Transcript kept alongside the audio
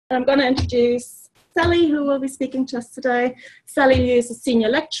I'm going to introduce Sally, who will be speaking to us today. Sally is a senior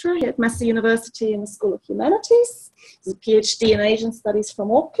lecturer here at Massey University in the School of Humanities. She's a PhD in Asian Studies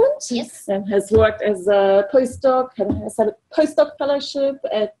from Auckland. Yes. And has worked as a postdoc, and has had a postdoc fellowship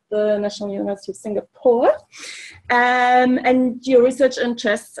at the National University of Singapore. And your research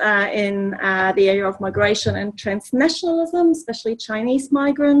interests are in the area of migration and transnationalism, especially Chinese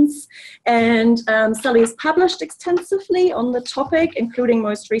migrants. And Sally has published extensively on the topic, including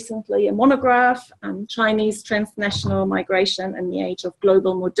most recently a monograph on Chinese transnational migration in the age of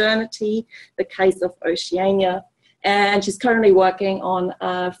global modernity, the case of Oceania. And she's currently working on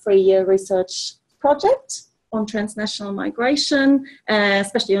a 3-year research project on transnational migration,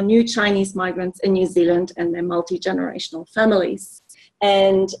 especially on new Chinese migrants in New Zealand and their multi-generational families.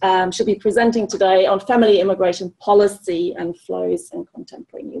 And she'll be presenting today on family immigration policy and flows in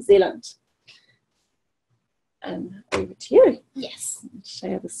contemporary New Zealand. And over to you. Yes.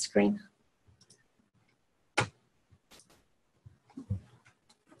 Share the screen.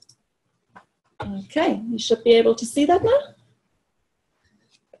 Okay, you should be able to see that now.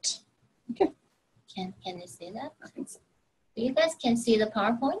 Okay. Can you see that? I think so. You guys can see the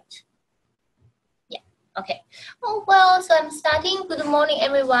PowerPoint? Yeah, okay. Oh, well, so I'm starting. Good morning,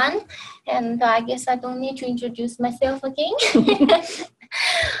 everyone. And I guess I don't need to introduce myself again.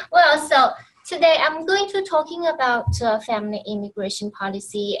 Well, so today I'm going to talking about family immigration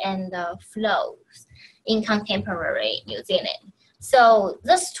policy and flows in contemporary New Zealand. So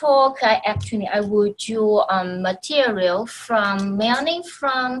this talk, I will do material mainly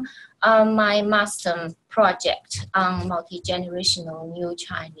from my master project on multi-generational new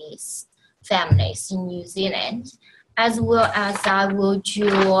Chinese families in New Zealand, as well as I will do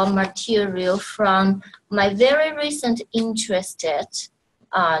material from my very recent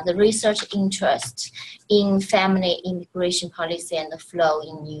the research interest in family immigration policy and the flow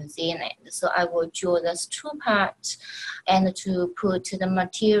in New Zealand. So I will do this 2 parts and to put the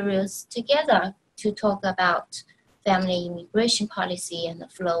materials together to talk about family immigration policy and the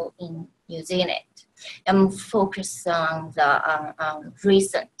flow in New Zealand. I'm focused on the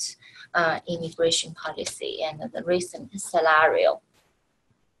recent immigration policy and the recent scenario.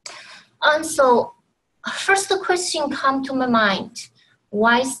 And so first question come to my mind.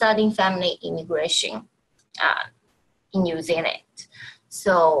 Why studying family immigration in New Zealand?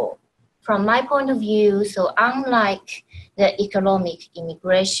 So from my point of view, so unlike the economic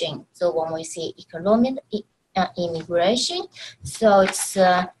immigration, so when we say economic immigration, so it's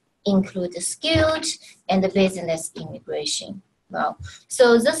include the skilled and the business immigration. Well,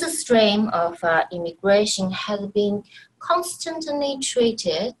 so this stream of immigration has been constantly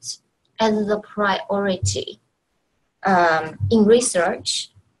treated as the priority in research,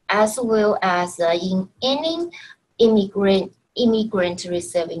 as well as in any immigrant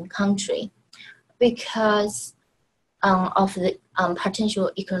receiving country, because of the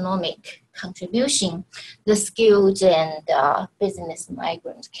potential economic contribution the skilled and business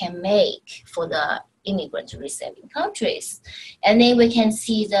migrants can make for the immigrant receiving countries. And then we can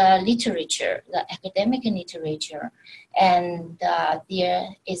see the literature, the academic literature, and there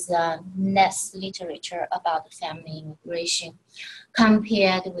is less literature about family immigration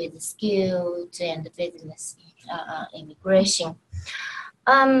compared with skilled and business immigration.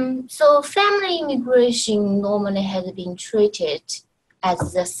 So family immigration normally has been treated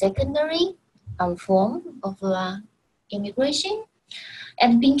as the secondary form of immigration,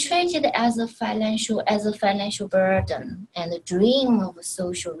 and being treated as a financial burden and a drain of a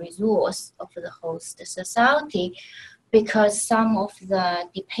social resource of the host society, because some of the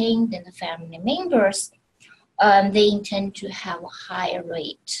dependent family members they intend to have a higher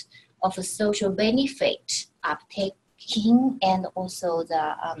rate of a social benefit uptaking and also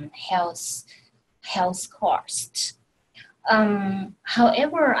the health cost.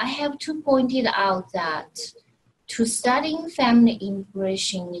 However, I have to point it out that to studying family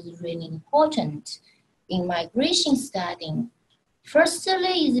immigration is really important in migration studying.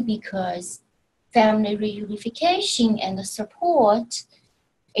 Firstly is because family reunification and support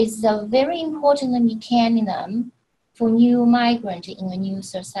is a very important mechanism for new migrants in a new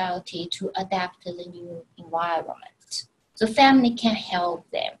society to adapt to the new environment. So family can help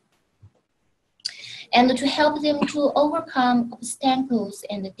them. And to help them to overcome obstacles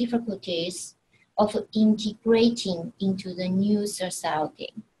and difficulties of integrating into the new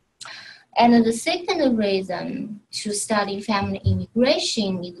society. And the second reason to study family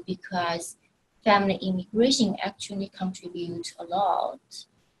immigration is because family immigration actually contributes a lot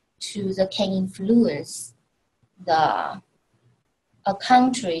can influence a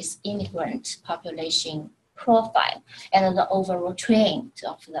country's immigrant population profile and the overall trend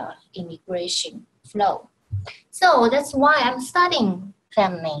of the immigration flow. So that's why I'm studying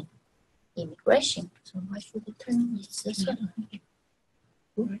family immigration. So why should we turn this way?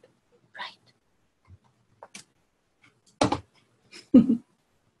 Right.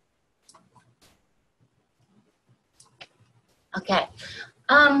 Okay.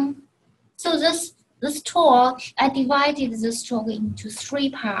 So this talk, I divided this talk into 3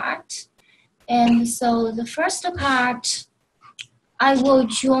 parts. And so the first part, I will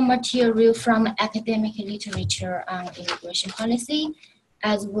draw material from academic literature on immigration policy,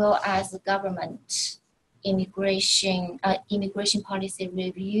 as well as government immigration policy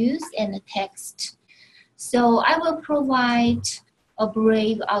reviews and the text. So I will provide a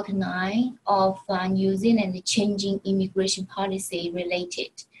brief outline of New Zealand changing immigration policy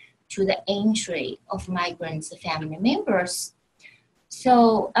related to the entry of migrants' family members.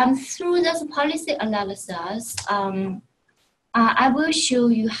 So through this policy analysis, I will show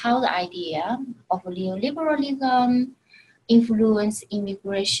you how the idea of neoliberalism influence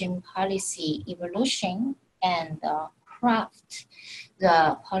immigration policy evolution and craft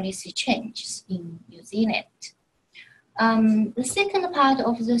the policy changes in New Zealand. The second part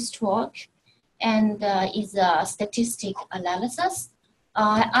of this talk is a statistic analysis.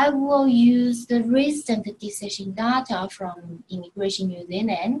 I will use the recent decision data from Immigration New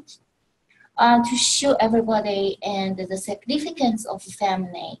Zealand to show everybody and the significance of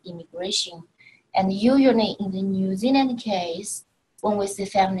family immigration. And usually in the New Zealand case, when we say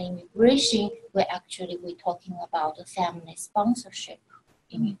family immigration, we're talking about a family sponsorship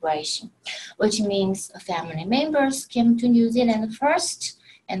immigration, which means family members came to New Zealand first,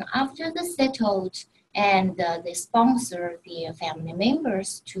 and after they settled, and they sponsor their family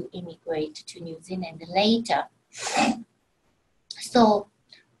members to immigrate to New Zealand later. So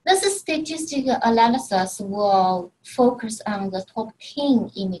this statistical analysis will focus on the top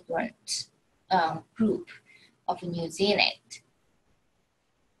 10 immigrant group of New Zealand.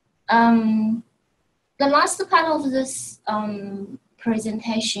 The last part of this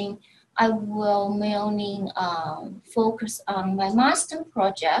presentation, I will mainly focus on my master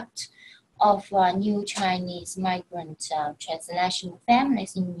project of new Chinese migrant transnational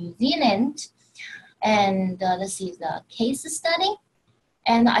families in New Zealand. And this is a case study.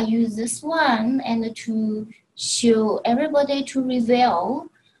 And I use this one and to show everybody to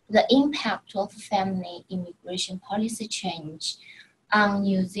reveal the impact of family immigration policy change on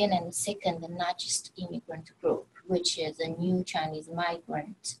New Zealand's second largest immigrant group, which is a new Chinese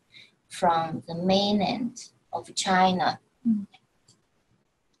migrant from the mainland of China.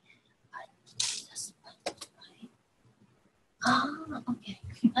 Okay.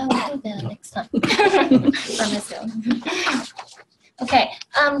 I will do that next time by myself. Okay,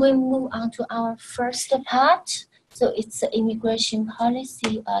 we move on to our first part. So it's immigration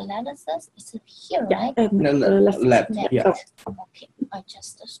policy analysis. It's here, right? Left. Yeah. Okay, I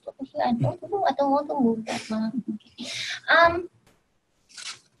just stop here. I don't want to move that one. Okay.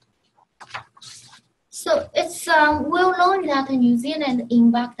 So it's well known that New Zealand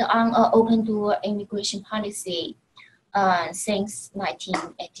embarked on an open-door immigration policy since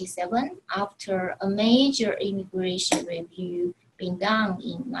 1987, after a major immigration review being done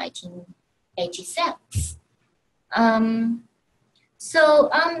in 1986.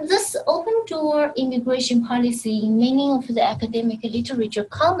 This open-door immigration policy, many of the academic literature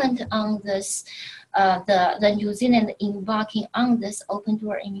comment on this, the New Zealand embarking on this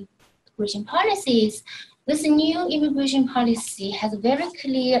open-door immigration policies. This new immigration policy has a very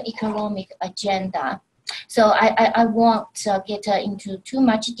clear economic agenda. So I won't get into too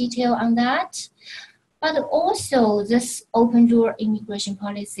much detail on that. But also this open-door immigration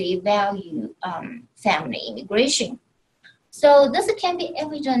policy value family immigration. So this can be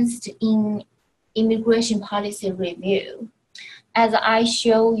evidenced in immigration policy review. As I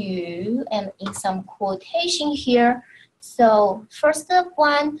show you and in some quotation here. So first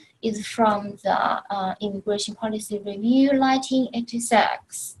one is from the immigration policy review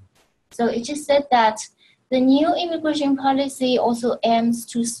 1986. So it just said that the new immigration policy also aims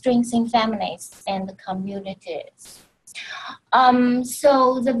to strengthen families and communities.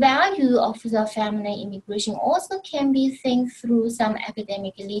 So the value of the family immigration also can be seen through some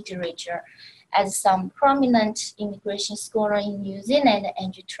academic literature, as some prominent immigration scholar in New Zealand,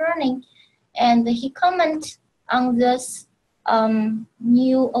 Andrew Turning, and he commented on this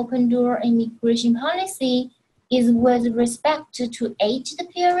new open-door immigration policy is with respect to aged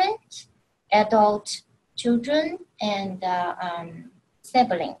parents, adult children, and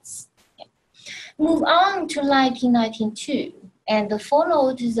siblings. Okay. Move on to 1992, and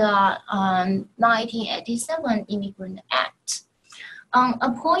followed the 1987 Immigrant Act.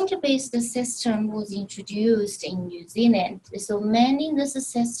 A point-based system was introduced in New Zealand. So mainly this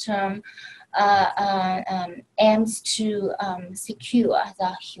system aims to secure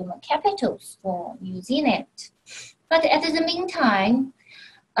the human capitals for New Zealand. But at the meantime,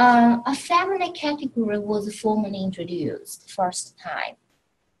 a family category was formally introduced first time.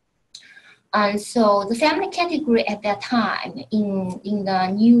 And so the family category at that time in the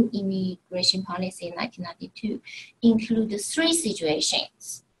new immigration policy in 1992 included 3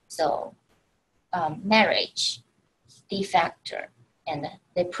 situations. So marriage, de facto, and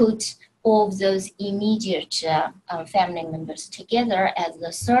they put all of those immediate family members together as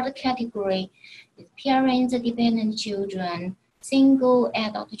the 3rd category with parents, dependent children, single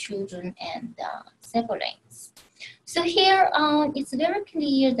adult children, and siblings. So here it's very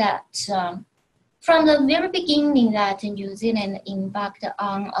clear that from the very beginning that New Zealand embarked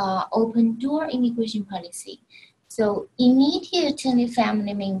on open door immigration policy. So immediate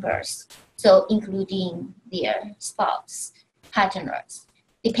family members, so including their spouse, partners,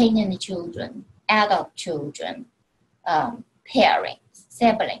 dependent children, adult children, parents,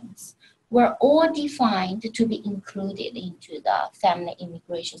 siblings, were all defined to be included into the family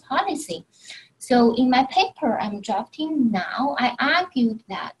immigration policy. So in my paper I'm drafting now, I argued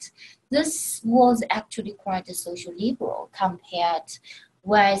that this was actually quite a social liberal compared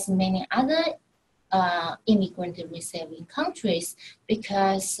with many other immigrant receiving countries,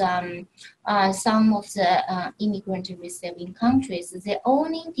 because some of the immigrant receiving countries, they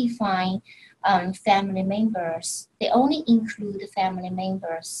only define family members, they only include family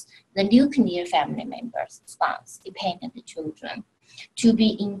members, the nuclear family members, spouse, dependent children, to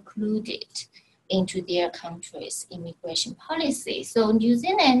be included into their country's immigration policy. So New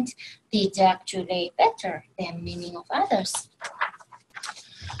Zealand did actually better than many of others.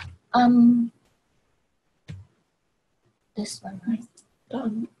 This one, right?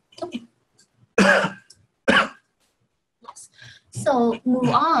 Okay. Yes. So move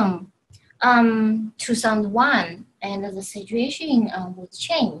on. 2001, and the situation would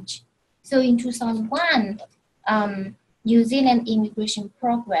change. So in 2001, New Zealand immigration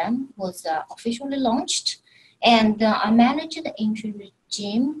program was officially launched, and a managed entry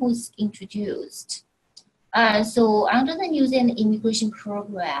regime was introduced. So under the New Zealand immigration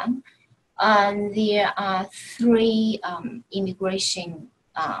program, there are 3 immigration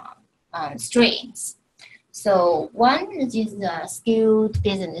streams. So one is the skilled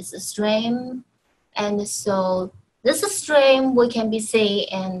business stream, and so this stream we can be saying,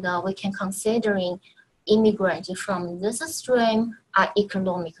 and we can considering immigrants from this stream are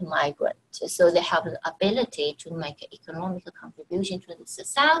economic migrants. So they have the ability to make an economic contribution to the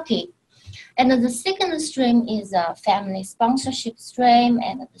society. And the second stream is a family sponsorship stream,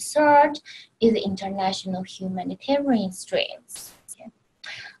 and the third is the international humanitarian streams. Okay.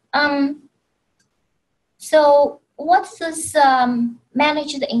 So what this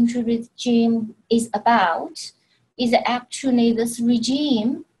managed entry regime is about is actually this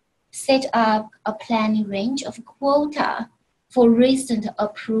regime set up a planning range of quota for resident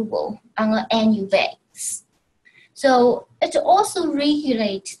approval on an annual basis. So it also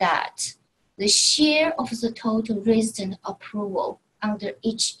regulates that the share of the total resident approval under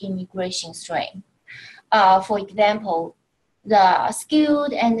each immigration stream. For example, the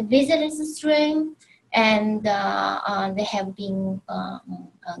skilled and business stream, and they have been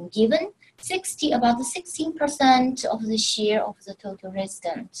given about 16% of the share of the total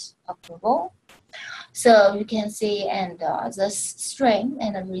resident approval. So you can see, and this stream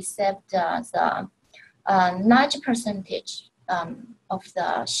and received the large percentage of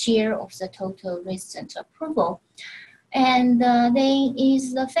the share of the total resident approval. And then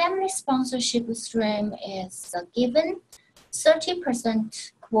is the family sponsorship stream is given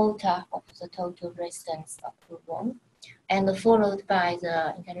 30% quota of the total residence approval, and followed by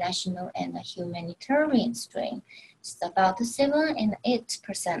the international and the humanitarian stream. It's about 7 and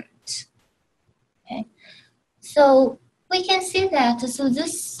 8%. Okay, so we can see that. So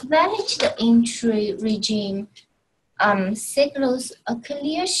this managed entry regime signals a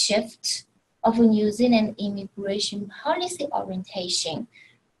clear shift of New Zealand immigration policy orientation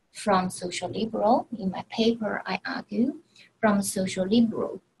from social liberal. In my paper, I argue from social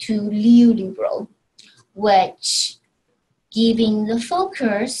liberal to neoliberal, which giving the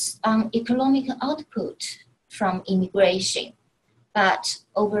focus on economic output from immigration, but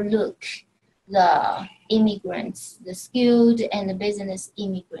overlook the immigrants, the skilled and the business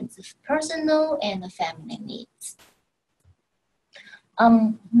immigrants' personal and family needs.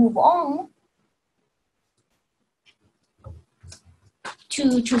 Move on.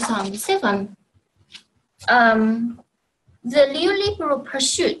 to 2007, the neoliberal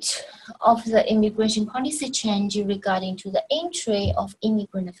pursuit of the immigration policy change regarding to the entry of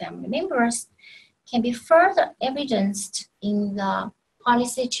immigrant family members can be further evidenced in the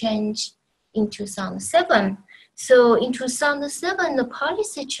policy change in 2007. So in 2007, the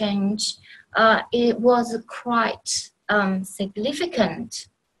policy change, it was quite significant.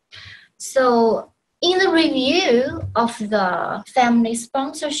 So in the review of the family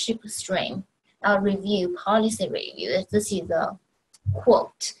sponsorship stream, policy review, this is the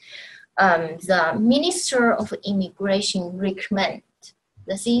quote, the Minister of Immigration recommend,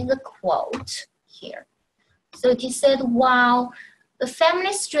 this is the quote here. So it is said, while the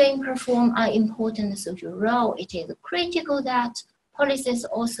family stream perform an important social role, it is critical that policies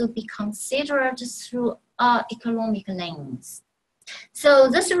also be considered through economic lens. So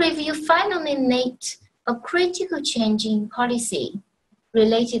this review finally made a critical change in policy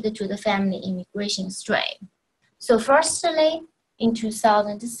related to the family immigration stream. So firstly, in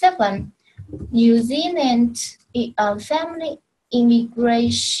 2007, New Zealand family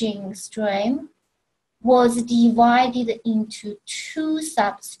immigration stream was divided into two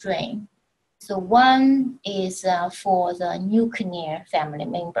substreams. So one is for the nuclear family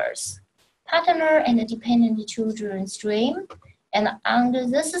members, partner and dependent children stream. And under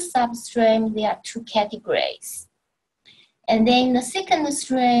this substream, there are two categories. And then the second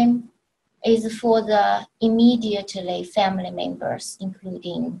stream is for the immediately family members,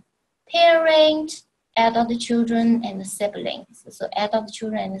 including parent, adult children, and siblings. So adult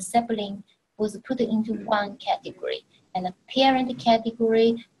children and siblings was put into one category, and the parent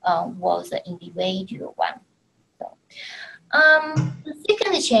category was the individual one. So, the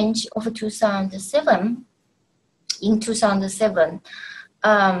second change of 2007, in 2007,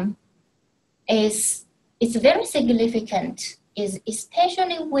 it's very significant, is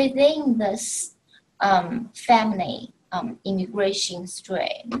especially within this family immigration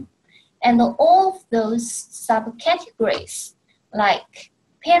stream. And all of those subcategories, like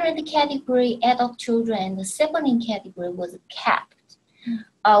parent category, adult children, and the sibling category was capped,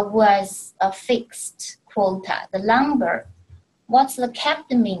 was a fixed quota. The number, what the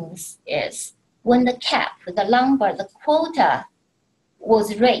capped means is when the cap, the number, the quota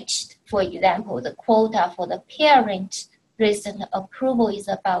was reached. For example, the quota for the parent resident approval is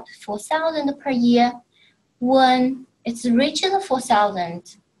about 4,000 per year. When it's reached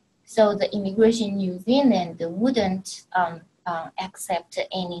 4,000, so the immigration New Zealand wouldn't accept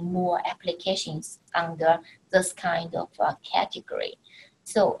any more applications under this kind of category.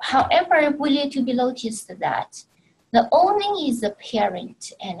 So, however, we need to be noticed that the only is the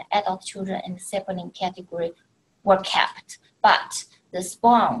parent and adult children and sibling category were kept, but the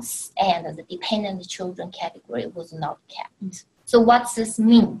spouse and the dependent children category was not kept. So what does this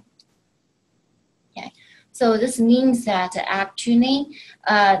mean? Okay. So this means that actually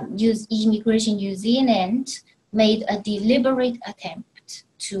Immigration New Zealand made a deliberate attempt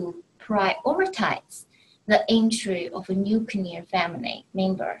to prioritize the entry of nuclear family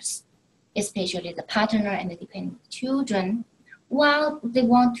members, especially the partner and the dependent children, while they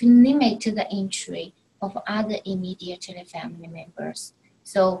want to limit the entry of other immediate family members,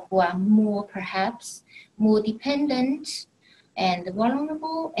 so who are perhaps more dependent and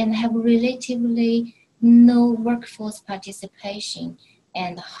vulnerable and have relatively no workforce participation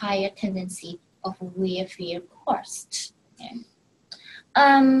and higher tendency of welfare costs. Okay.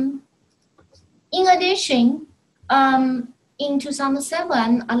 In addition, in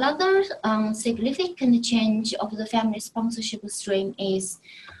 2007, another significant change of the family sponsorship stream is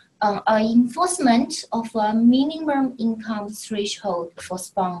enforcement of a minimum income threshold for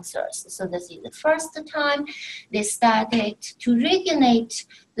sponsors. So this is the first time they started to regulate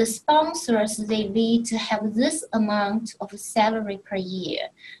the sponsors. They need to have this amount of salary per year.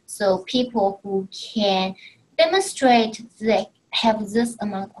 So people who can demonstrate they have this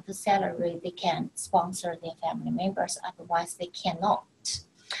amount of salary, they can sponsor their family members, otherwise they cannot.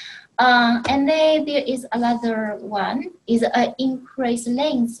 And then there is another one, is an increased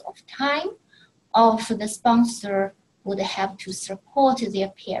length of time of the sponsor would have to support their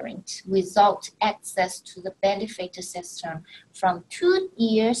parent without access to the benefit system from 2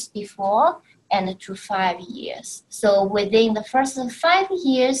 years before and to 5 years. So within the first 5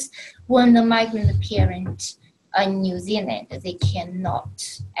 years, when the migrant parent in New Zealand, they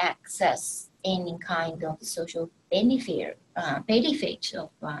cannot access any kind of social benefit of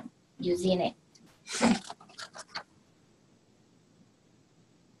New Zealand.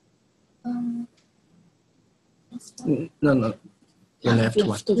 No. The left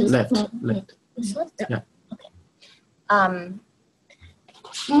one. Left. This one? Yeah. Okay.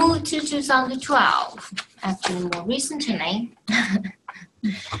 move to 2012, actually more recently.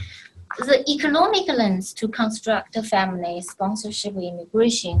 The economic lens to construct a family sponsorship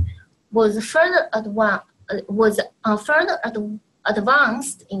immigration was further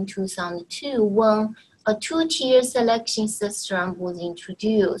advanced in 2002 when a two-tier selection system was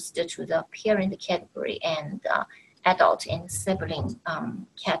introduced to the parent category and adult and sibling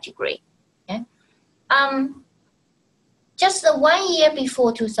category. Okay? Just 1 year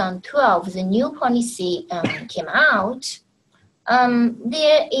before 2012, the new policy came out.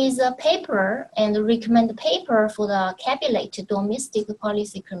 There is a paper and a recommended paper for the Cabinet Domestic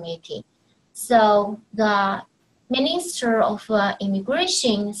Policy Committee. So the Minister of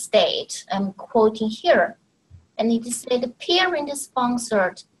Immigration state, I'm quoting here, and it said parent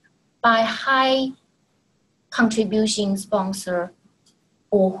sponsored by high contribution sponsor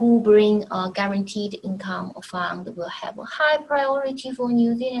or who bring a guaranteed income fund will have a high priority for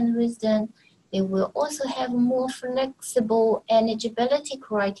New Zealand residents. They will also have more flexible eligibility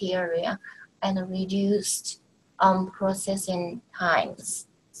criteria and reduced processing times.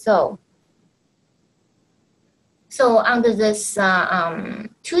 So under this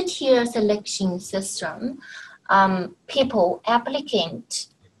two-tier selection system, applicants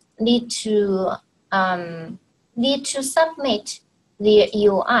need to submit their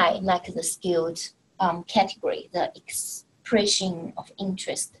EOI, like the skilled category, the expression of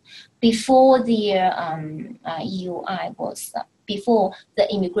interest, before their EOI was, before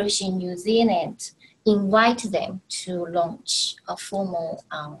the Immigration New Zealand invite them to launch a formal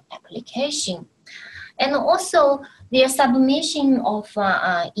application. And also, their submission of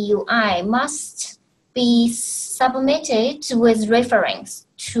EOI must be submitted with reference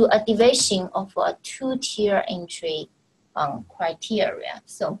to a division of a two-tier entry criteria.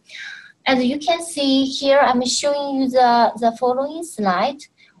 So, as you can see here, I'm showing you the following slide.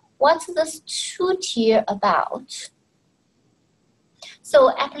 What's this two-tier about? So,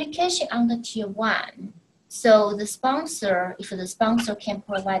 application under tier 1. So the sponsor, if the sponsor can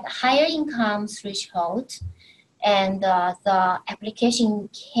provide a higher income threshold, and the application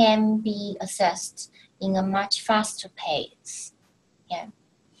can be assessed in a much faster pace. Yeah.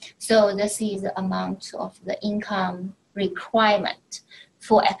 So this is the amount of the income requirement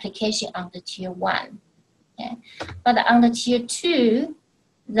for application under tier 1. Yeah. But under tier 2,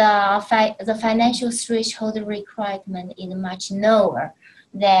 the financial threshold requirement is much lower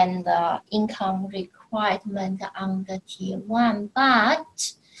than the income requirement under tier 1,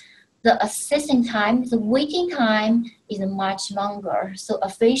 but the assessing time, the waiting time is much longer. So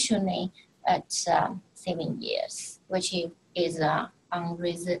officially at 7 years, which is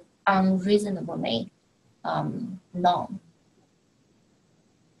unreasonably long.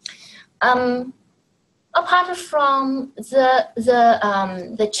 Apart from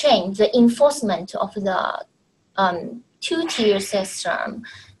the change, the enforcement of the two-tier system,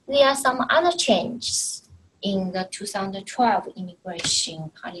 there are some other changes in the 2012 immigration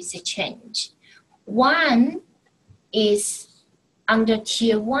policy change. One is under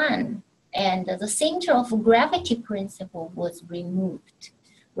tier 1, and the center of gravity principle was removed,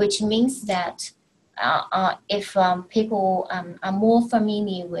 which means that if people are more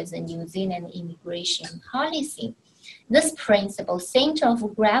familiar with the New Zealand immigration policy, this principle, center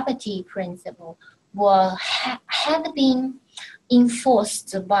of gravity principle, had been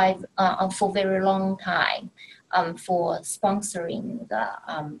enforced by for a very long time for sponsoring the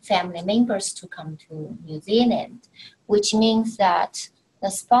family members to come to New Zealand, which means that the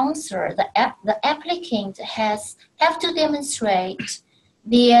sponsor, the applicant have to demonstrate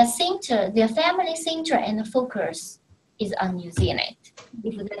their family center and the focus is on New Zealand.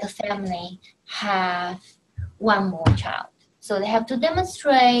 If the family have one more child. So they have to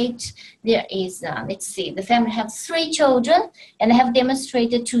demonstrate there is, let's see, the family has 3 children and they have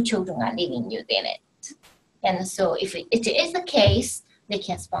demonstrated 2 children are living in New Zealand. And so if it is the case, they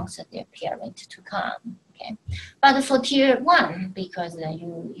can sponsor their parent to come, okay? But for tier 1, because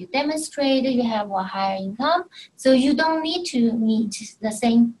you demonstrate you have a higher income, so you don't need to meet the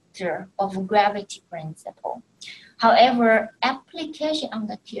center of gravity principle. However, application on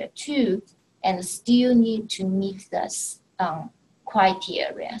the tier 2 and still need to meet this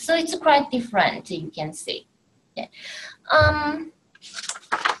criteria. So it's quite different, you can see. Yeah.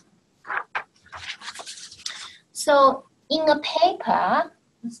 So in a paper,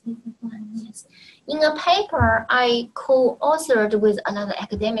 I co-authored with another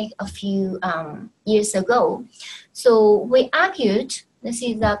academic a few years ago. So we argued, this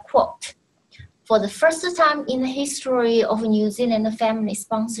is a quote, for the first time in the history of New Zealand family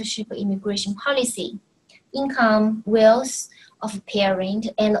sponsorship immigration policy, income, wealth, of parent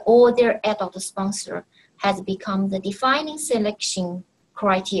and or their adult sponsor has become the defining selection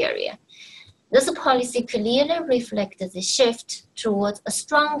criteria. This policy clearly reflects the shift towards a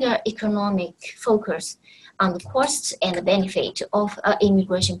stronger economic focus on the costs and benefit of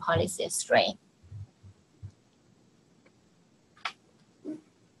immigration policy strain.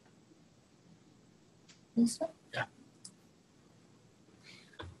 This one? Yeah.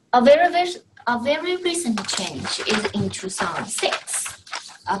 A very recent change is in 2006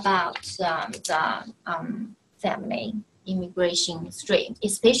 about the family immigration stream,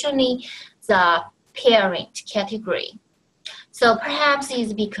 especially the parent category. So perhaps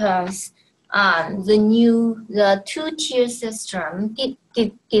it's because the two-tier system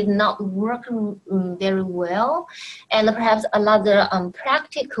did not work very well, and perhaps another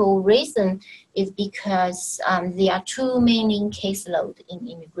practical reason is because there are too many caseload in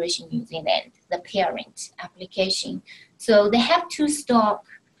Immigration New Zealand, the parent application. So they have to stop,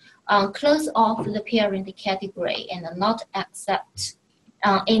 close off the parent category and not accept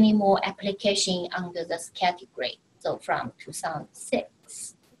any more application under this category. So from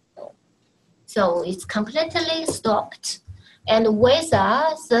 2006. So it's completely stopped. And whether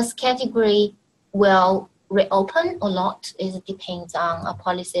this category will reopen or not, it depends on a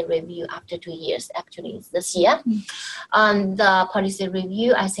policy review after 2 years. Actually, it's this year. The policy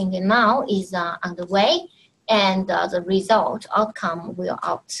review, I think now is underway, and the result outcome will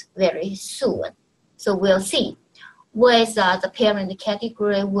out very soon. So we'll see whether the parent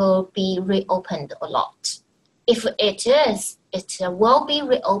category will be reopened or not. If it is, it will be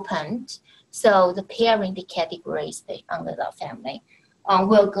reopened. So the parent categories under the family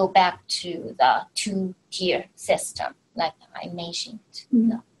will go back to the two-tier system, like I mentioned.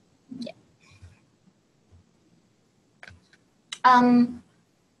 Mm-hmm. Yeah.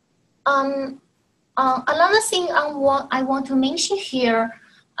 Another thing I want to mention here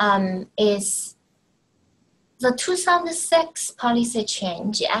is the 2006 policy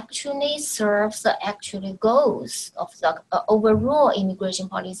change actually serves the actual goals of the overall immigration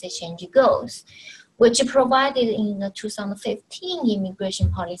policy change goals, which provided in the 2015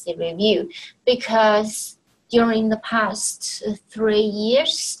 immigration policy review, because during the past 3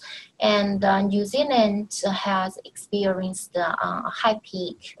 years, and New Zealand has experienced a high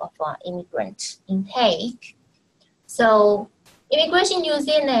peak of immigrant intake. So Immigration New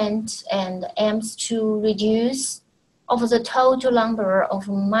Zealand aims to reduce of the total number of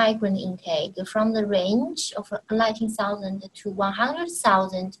migrant intake from the range of 19,000 to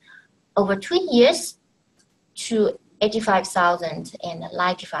 100,000 over 2 years to 85,000 and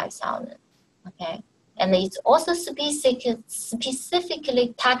 95,000. Okay, and it's also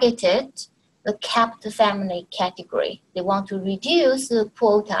specifically targeted the capped family category. They want to reduce the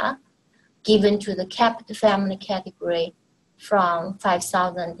quota given to the capped family category from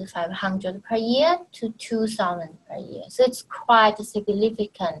 5,500 per year to 2,000 per year. So it's quite a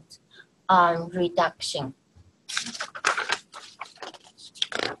significant reduction.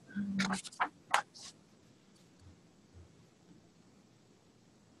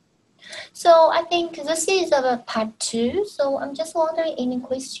 So I think this is about part 2. So I'm just wondering, any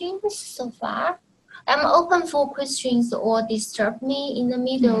questions so far? I'm open for questions or disturb me in the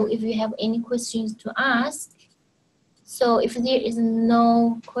middle if you have any questions to ask. So if there is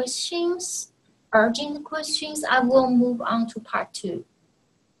no questions, urgent questions, I will move on to part 2.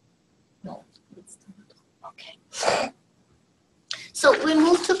 No, okay. So we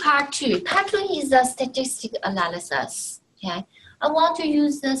move to part 2. Part 2 is a statistic analysis. Okay, I want to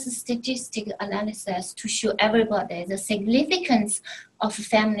use this statistic analysis to show everybody the significance of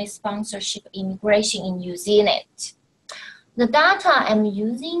family sponsorship immigration in New Zealand. The data I'm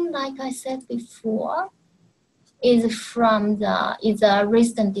using, like I said before, is from the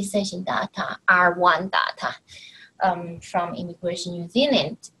resident decision data, R1 data, from Immigration New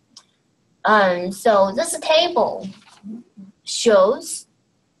Zealand. So this table shows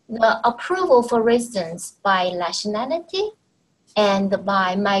the approval for residents by nationality and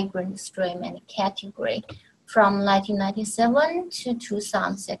by migrant stream and category from 1997 to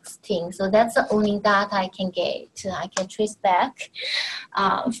 2016. So that's the only data I can get. I can trace back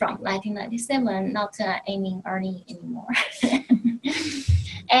from 1997, not any early anymore.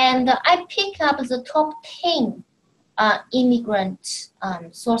 And I pick up the top 10 immigrant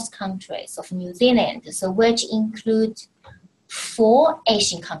source countries of New Zealand, so which include 4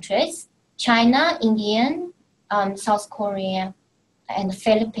 Asian countries: China, India, South Korea, and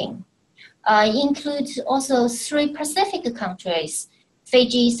Philippines. Includes also 3 Pacific countries: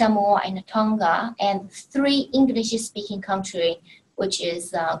 Fiji, Samoa, and Tonga, and 3 English-speaking countries, which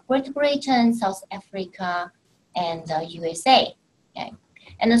is Great Britain, South Africa, and USA. Okay?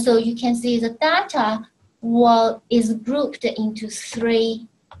 And so you can see the data is grouped into three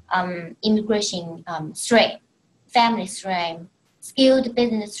immigration stream: family stream, skilled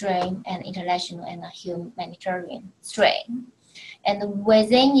business stream, and international and humanitarian stream. And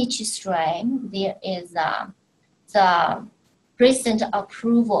within each stream, there is the recent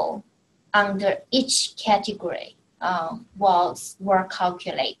approval under each category were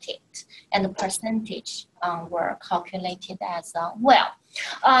calculated, and the percentage were calculated as well.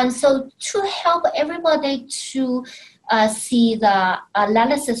 So to help everybody to see the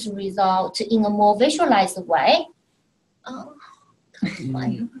analysis result in a more visualized way.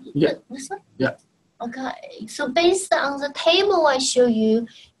 Yeah. Yeah. Okay, so based on the table I show you,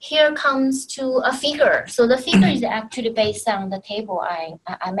 here comes to a figure. So the figure is actually based on the table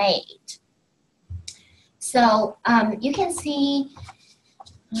I made. So you can see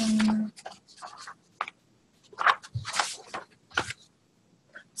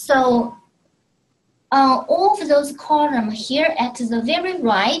so all of those columns here at the very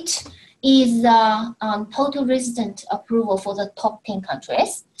right is total resident approval for the top 10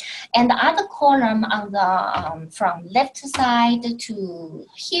 countries. And the other column on the from left side to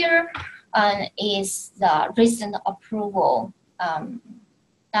here is the resident approval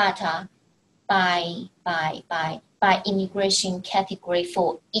data by immigration category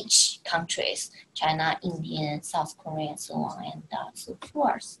for each countries: China, India, South Korea, and so on and so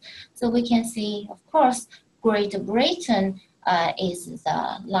forth. So we can see, of course, Great Britain is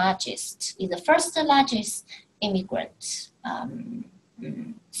the first largest immigrant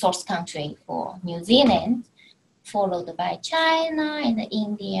source country for New Zealand, followed by China and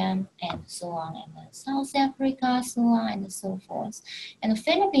India and so on, and South Africa, so on and so forth. And the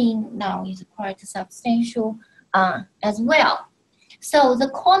Philippines now is quite substantial as well. So the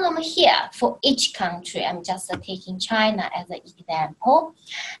column here for each country, I'm just taking China as an example.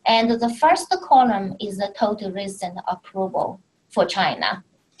 And the first column is the total resident approval for China.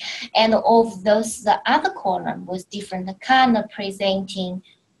 And of those, the other column was different kind of presenting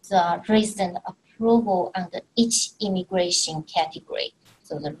the resident approval under each immigration category.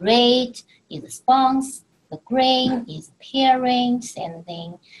 So the red is response, the green is parents, and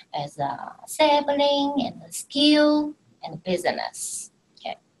then as a sibling, and the skill, and business.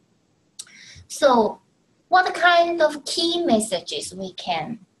 Okay. So what kind of key messages we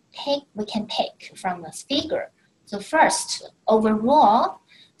can take from this figure? So first, overall,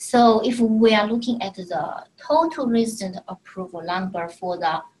 so if we are looking at the total resident approval number for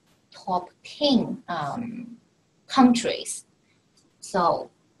the top 10 countries,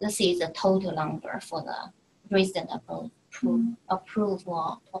 so this is the total number for the resident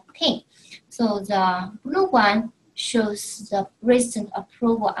approval top 10. So the blue one shows the recent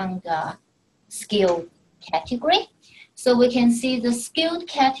approval under skilled category. So we can see the skilled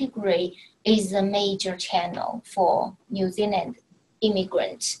category is a major channel for New Zealand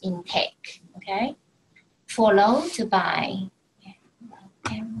immigrant intake, okay? Followed by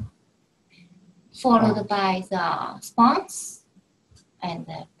the spouse and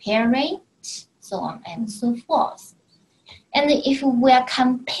the parent, so on and so forth. And if we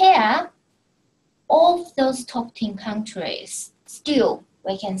compare all of those top 10 countries, still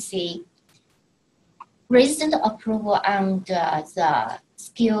we can see resident approval under the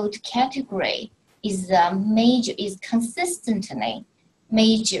skilled category is consistently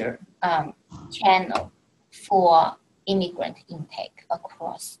major channel for immigrant intake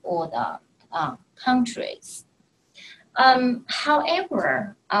across all the countries.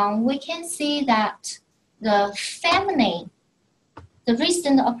 However, we can see that the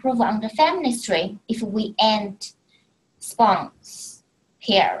recent approval on the family stream, if we end spouse,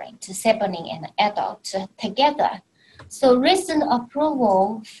 parent, sibling, and adult together. So recent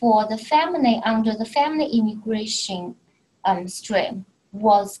approval for the family under the family immigration stream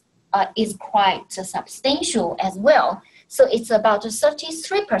is quite substantial as well. So it's about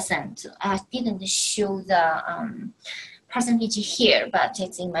 33%. I didn't show the percentage here, but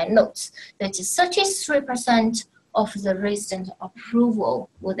it's in my notes. That is 33% of the resident approval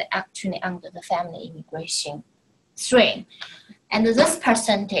was actually under the family immigration stream. And this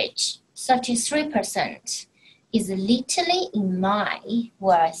percentage, 33%, is literally in line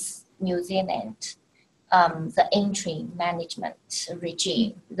with New Zealand, the entry management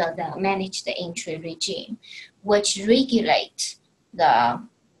regime, the managed entry regime, which regulates the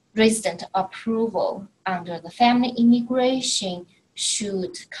resident approval under the family immigration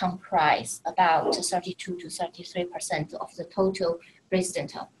should comprise about 32 to 33% of the total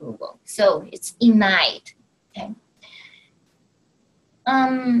resident approval. So it's in line. Okay.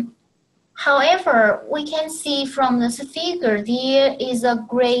 However, we can see from this figure, there is a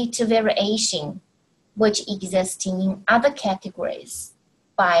great variation which exists in other categories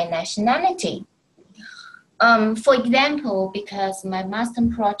by nationality. For example, because my master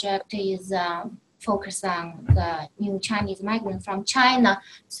project is focused on the new Chinese migrants from China,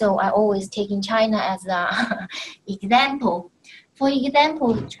 so I always taking China as an example. For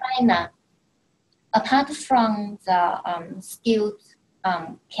example, China, apart from the skilled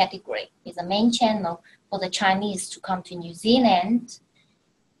category, is the main channel for the Chinese to come to New Zealand.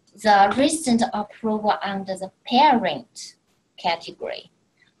 The recent approval under the parent category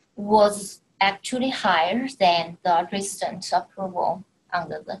was actually higher than the recent approval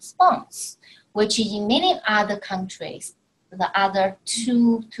under the spouse, which in many other countries, the other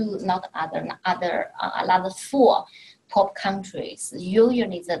four top countries,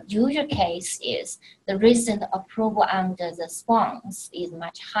 usually the usual case is the recent approval under the spouse is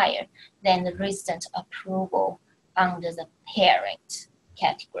much higher than the recent approval under the parent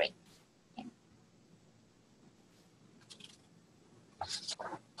category.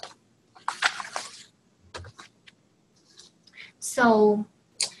 So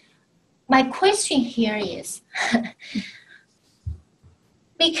my question here is,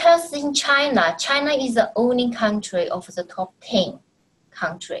 because in China is the only country of the top 10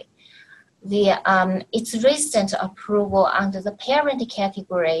 country. Its recent approval under the parent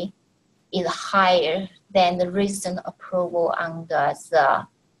category is higher than the recent approval under the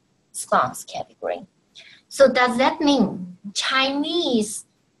spouse category. So does that mean Chinese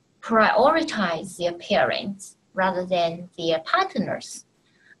prioritize their parents rather than their partners?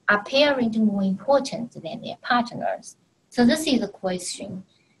 Are parents more important than their partners? So this is the question.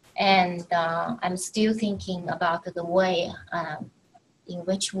 And I'm still thinking about the way in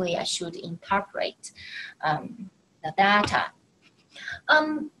which way I should interpret the data.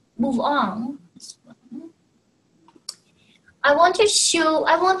 Move on. I want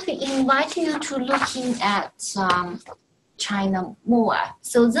to invite you to looking at China more.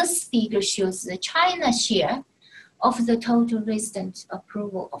 So this figure shows the China share of the total recent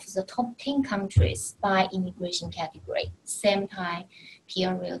approval of the top 10 countries by immigration category, same time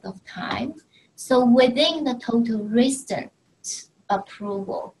period of time. So within the total recent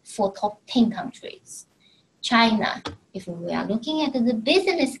approval for top 10 countries, China, if we are looking at the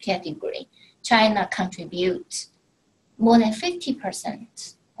business category, China contributes more than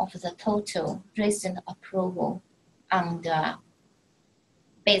 50% of the total recent approval under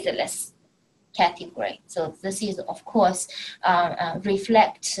business category. So this is, of course,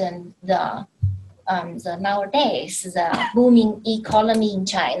 reflects the nowadays the booming economy in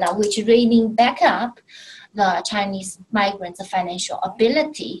China, which really back up the Chinese migrants' financial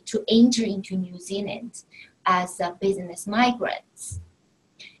ability to enter into New Zealand as business migrants.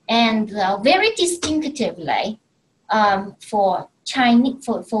 And very distinctively for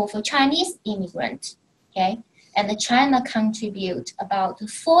Chinese immigrants, okay, and China contribute about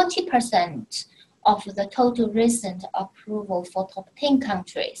 40% of the total recent approval for top 10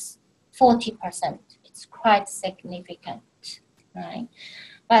 countries. 40%, it's quite significant, right?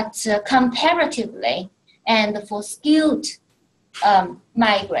 But comparatively, and for skilled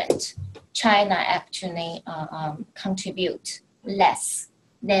migrants, China actually contribute less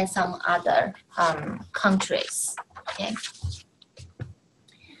than some other countries, okay?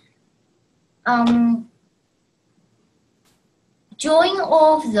 Drawing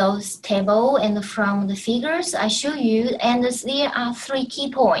off those table and from the figures I show you, and there are 3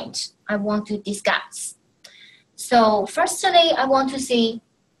 key points I want to discuss. So firstly, I want to see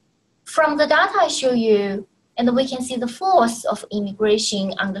from the data I show you, and we can see the force of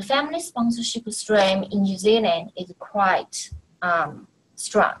immigration on the family sponsorship stream in New Zealand is quite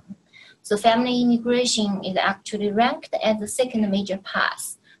strong. So family immigration is actually ranked as the 2nd major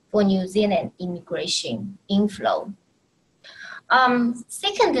path for New Zealand immigration inflow.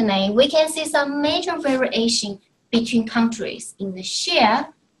 Secondly, we can see some major variation between countries in the share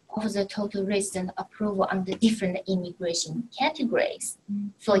of the total recent approval under different immigration categories.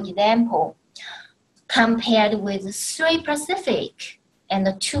 For example, compared with 3 Pacific and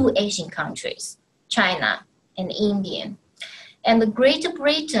the 2 Asian countries, China and India, and the Great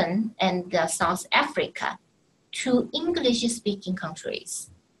Britain and South Africa, 2 English-speaking countries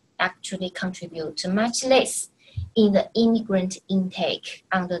actually contribute much less in the immigrant intake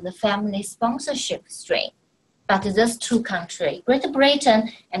under the family sponsorship stream. But those 2 countries, Great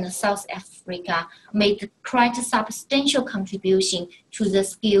Britain and South Africa, made quite a substantial contribution to the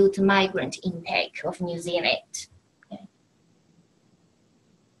skilled migrant intake of New Zealand. Okay.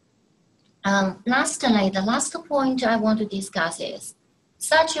 Lastly, the last point I want to discuss is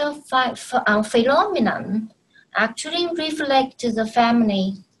such a phenomenon actually reflects the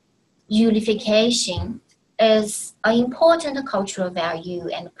family unification as an important cultural value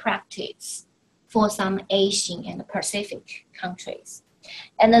and practice for some Asian and Pacific countries.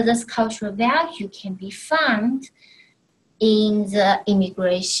 And this cultural value can be found in the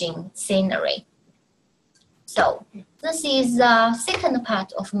immigration scenery. So this is the second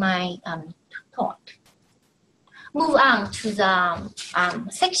part of my talk. Move on to the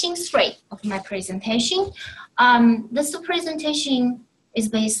section 3 of my presentation. This presentation is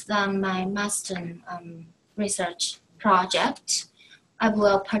based on my master research project. I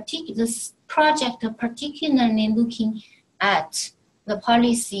will this project particularly looking at the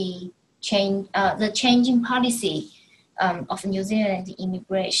policy change, the changing policy of New Zealand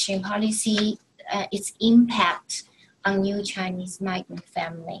immigration policy, its impact on new Chinese migrant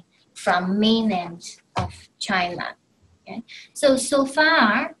family from mainland of China. Okay? So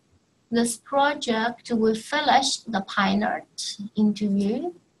far, this project will finish the pilot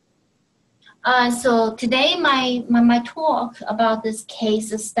interview. So today my talk about this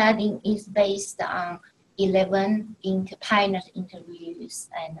case study is based on 11 pilot interviews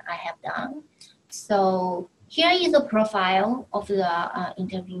and I have done. So here is a profile of the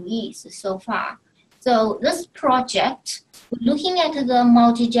interviewees so far. So this project, looking at the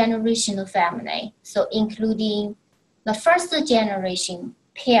multi-generational family, so including the first generation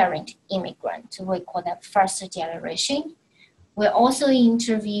parent immigrant, we call that first generation. We also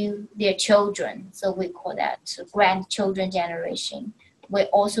interview their children, so we call that grandchildren generation. We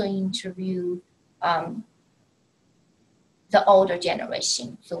also interview the older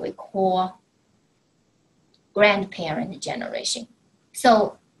generation, so we call grandparent generation.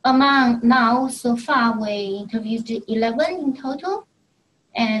 So among now, so far, we interviewed 11 in total,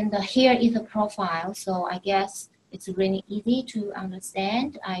 and here is the profile. So I guess it's really easy to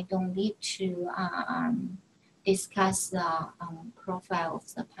understand. I don't need to discuss the profile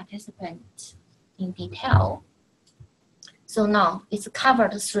of the participant in detail. So now it's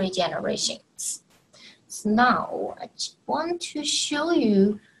covered 3 generations. So now I want to show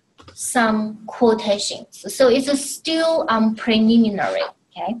you some quotations. So it's still preliminary,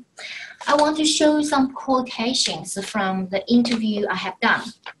 okay? I want to show you some quotations from the interview I have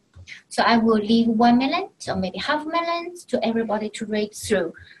done. So I will leave 1 minute or maybe half a minute to everybody to read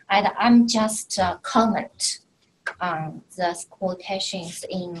through. And I'm just comment on the quotations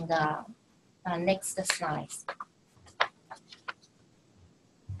in the next slides.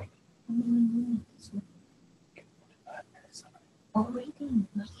 Oh, reading,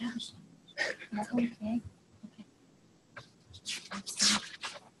 my gosh. Okay.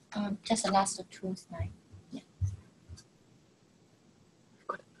 Just the last 2 slides. Yeah.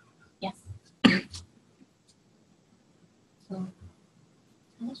 Yes. So,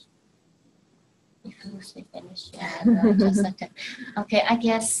 if you say finish, just a second. Okay, I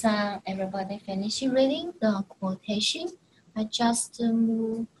guess everybody finished reading the quotation. I just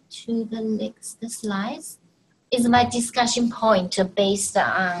move to the next slides. Is my discussion point based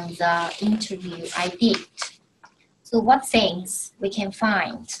on the interview I did. So what things we can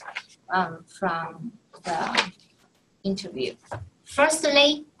find from the interview?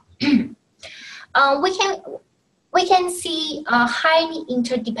 Firstly, we can see a highly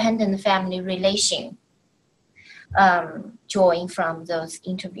interdependent family relation drawing from those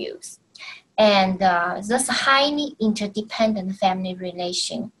interviews. And this highly interdependent family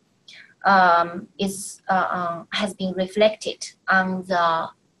relation has been reflected on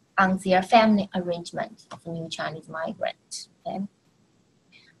their family arrangement of new Chinese migrants. Okay?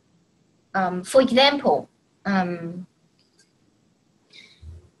 For example,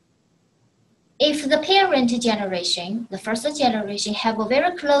 if the parent generation, the first generation, have a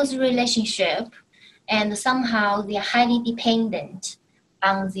very close relationship and somehow they are highly dependent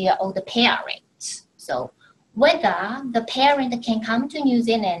on their older parents. So whether the parent can come to New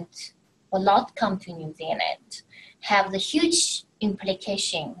Zealand or not come to New Zealand have the huge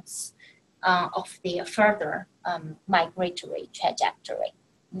implications of their further migratory trajectory.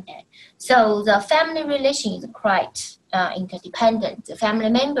 Okay. So the family relation is quite interdependent. The family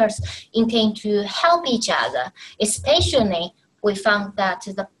members intend to help each other, especially we found that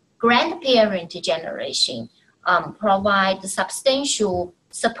the grandparent generation provide substantial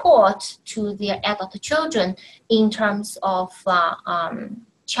support to their adult children in terms of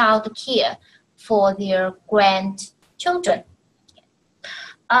child care for their grandchildren.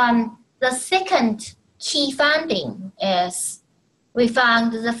 The second key finding is we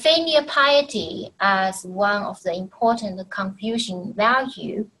found the filial piety as one of the important Confucian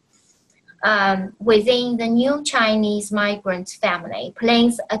value. within the new Chinese migrant family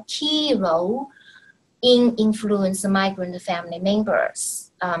plays a key role in influence migrant family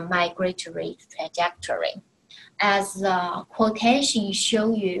members' migratory trajectory. As the quotation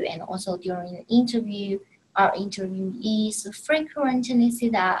show you, and also during the interview, our interviewees frequently say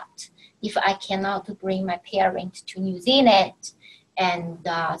that if I cannot bring my parents to New Zealand, and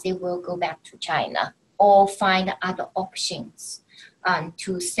they will go back to China or find other options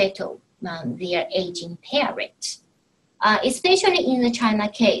to settle their aging parent. Especially in the China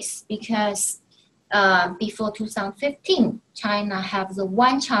case, because before 2015, China have the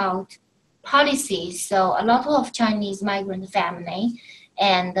one-child policy. So a lot of Chinese migrant family,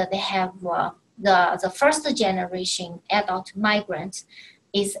 and they have the first generation adult migrants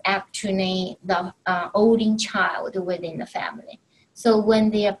is actually the older child within the family. So when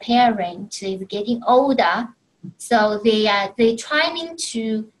their parent is getting older, so they trying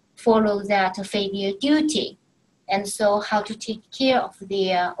to follow that filial duty. And so how to take care of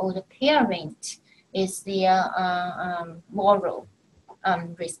their older parent is their moral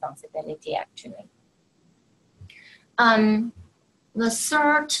responsibility, actually. The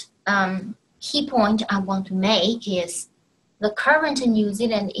third key point I want to make is the current New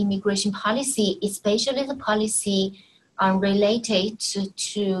Zealand immigration policy, especially the policy related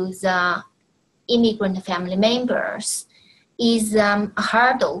to the immigrant family members, is a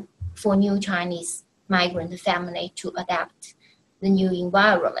hurdle for new Chinese migrant family to adapt the new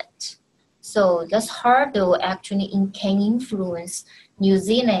environment. So this hurdle actually can influence New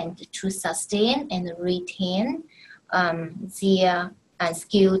Zealand to sustain and retain their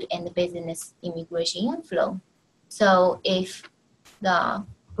skilled and business immigration inflow. So if the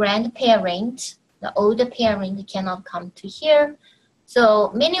grandparent, the older parent cannot come to here,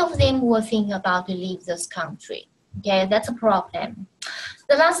 so many of them will think about to leave this country. Okay, that's a problem.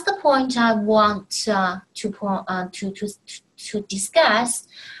 The last point I want to discuss,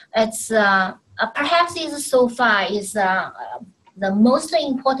 it's perhaps is so far is the most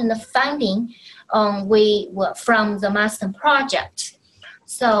important finding from the master project.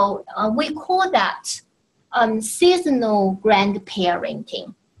 So we call that seasonal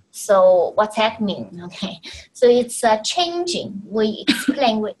grandparenting. So what's that mean? Okay, so it's changing. We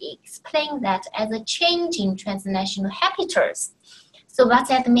explain that as a changing transnational habitats. So what's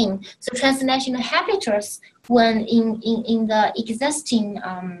that mean? So transnational habitats, when in the existing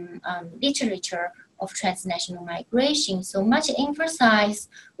literature of transnational migration, so much emphasis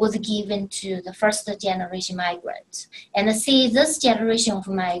was given to the first generation migrants. And see, this generation of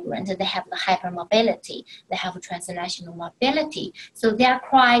migrants, they have the hypermobility, they have transnational mobility. So they are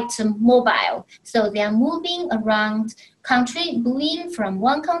quite mobile. So they are moving around country, moving from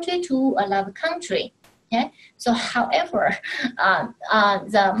one country to another country. Okay? So however,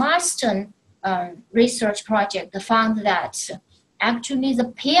 the Marston research project found that actually the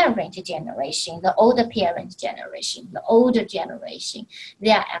parent generation, the older parent generation, the older generation, they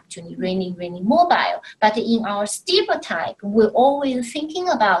are actually really, really mobile. But in our stereotype, we're always thinking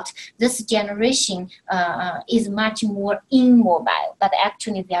about this generation is much more immobile, but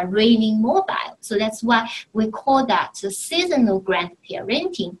actually they are really mobile. So that's why we call that seasonal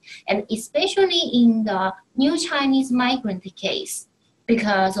grandparenting. And especially in the new Chinese migrant case,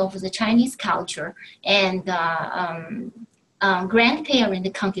 because of the Chinese culture and grandparents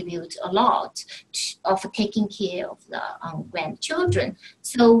contribute a lot of taking care of the grandchildren.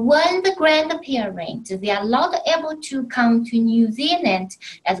 So when the grandparents, they are not able to come to New Zealand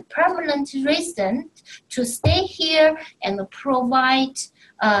as a permanent resident to stay here and provide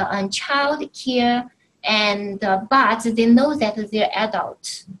child care, and but they know that their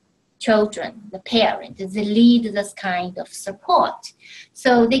adult children, the parents, they need this kind of support.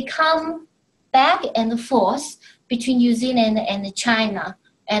 So they come back and forth between New Zealand and China,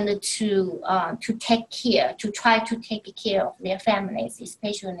 and to take care, to try to take care of their families,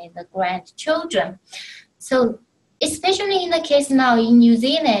 especially the grandchildren. So especially in the case now in New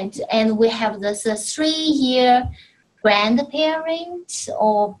Zealand, and we have this 3-year grandparent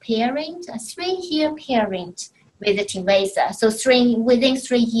or parent, a 3-year parent visiting visa. So within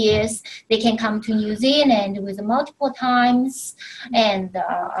 3 years, they can come to New Zealand with multiple times. And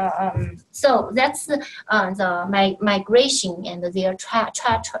so that's the migration and their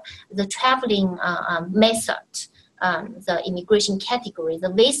the traveling method, the immigration category,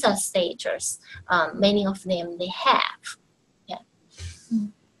 the visa status, many of them they have. Yeah.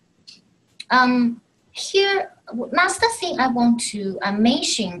 Here, last thing I want to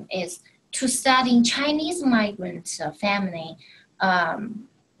mention is to study Chinese migrant family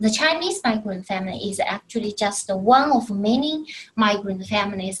the Chinese migrant family is actually just one of many migrant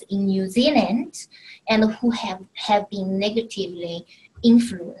families in New Zealand and who have been negatively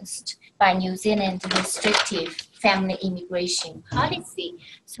influenced by New Zealand's restrictive family immigration policy.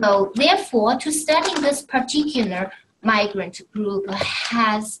 So therefore, to study this particular migrant group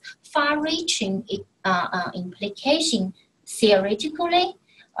has far-reaching implication theoretically,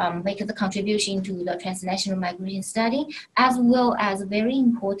 make the contribution to the transnational migration study, as well as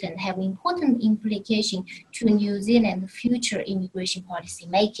have important implication to New Zealand future immigration policy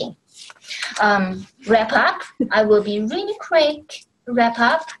making. Wrap up, I will be really quick, wrap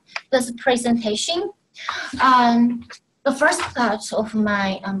up this presentation. The first part of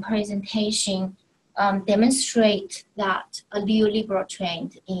my presentation demonstrate that a neoliberal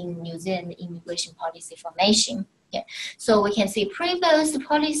trend in New Zealand immigration policy formation. Yeah. So we can see previous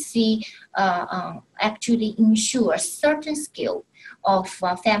policy actually ensures certain scale of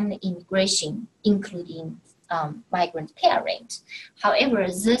family immigration, including migrant parents. However,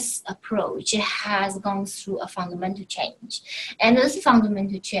 this approach has gone through a fundamental change, and this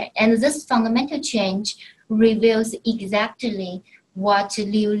fundamental change reveals exactly what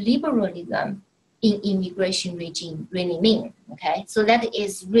neoliberalism in immigration regime really mean, okay? So that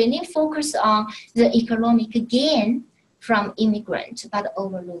is really focused on the economic gain from immigrant, but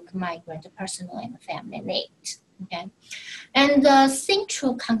overlook migrant personal and family needs, okay? And the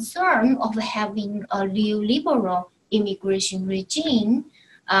central concern of having a neoliberal immigration regime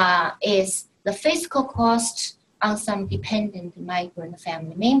is the fiscal cost on some dependent migrant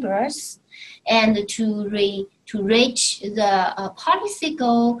family members, and to reach the policy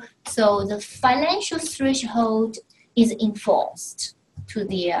goal, so the financial threshold is enforced to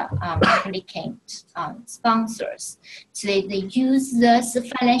the applicant sponsors. So they use this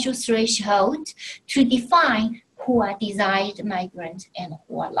financial threshold to define who are desired migrants and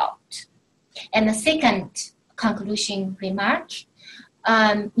who are not. And the second conclusion remark,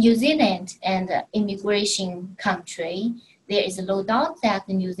 New Zealand and immigration country, there is no doubt that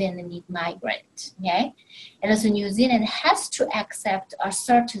New Zealand needs migrants, okay? And also New Zealand has to accept a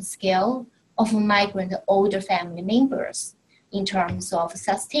certain scale of migrant older family members in terms of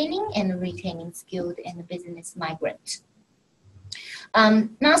sustaining and retaining skilled and business migrants.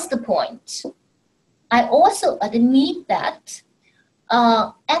 Last point, I also admit that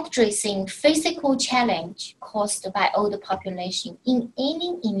addressing physical challenge caused by older population in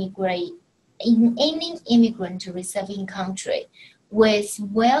any immigrant receiving country with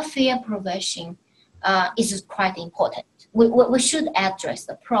welfare provision is quite important. We should address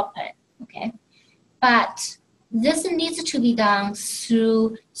the problem, okay? But this needs to be done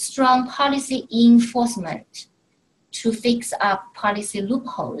through strong policy enforcement to fix up policy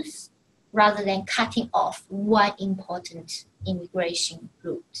loopholes rather than cutting off one important immigration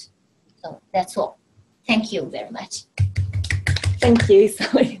route. So that's all. Thank you very much. Thank you,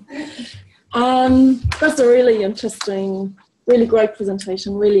 Sally. That's a really interesting, really great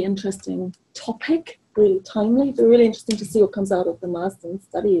presentation, really interesting topic, really timely, but really interesting to see what comes out of the Marsden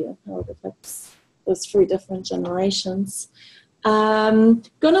study and how it affects those three different generations. Gonna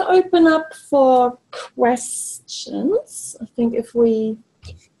open up for questions. I think if we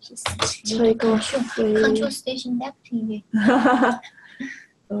just take off the... Control station back to you.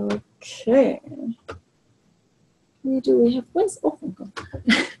 Okay. Who do we have? Where's Orphan gone?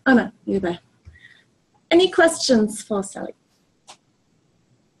 Oh no, you're there. Any questions for Sally?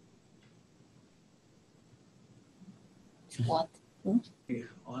 What?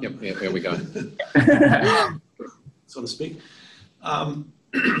 Yep, here we go. So to speak. I'm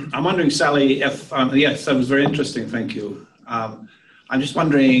wondering, Sally, if, yes, that was very interesting, thank you. I'm just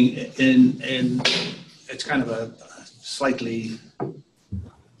wondering, it's kind of a slightly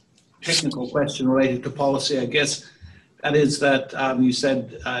technical question related to policy, I guess. That is that you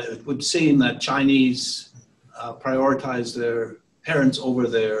said it would seem that Chinese prioritize their parents over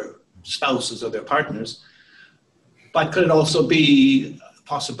their spouses or their partners. But could it also be a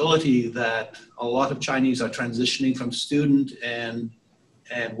possibility that a lot of Chinese are transitioning from student and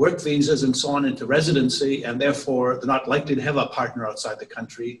work visas and so on into residency, and therefore they're not likely to have a partner outside the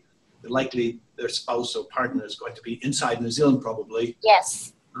country? They're likely their spouse or partner is going to be inside New Zealand probably.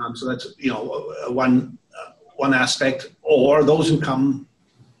 Yes. So that's, you know, one aspect. Or those who come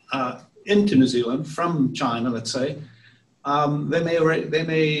into New Zealand from China, let's say, they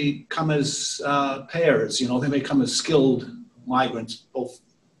may come as pairs. You know, they may come as skilled migrants,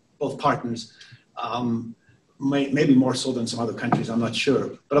 both partners. Maybe more so than some other countries. I'm not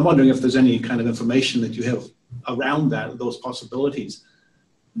sure, but I'm wondering if there's any kind of information that you have around those possibilities.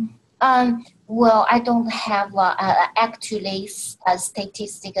 Well, I don't have actually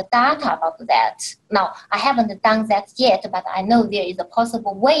statistic data about that. Now, I haven't done that yet, but I know there is a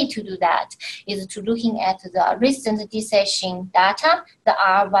possible way to do that, is to looking at the recent decision data, the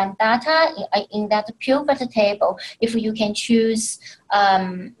R1 data in that pivot table. If you can choose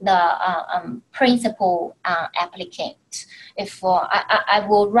the principal applicant. If I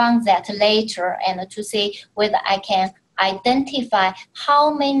will run that later and to see whether I can identify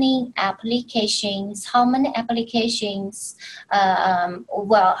how many applications, how many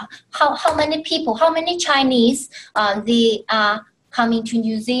people, how many Chinese they are coming to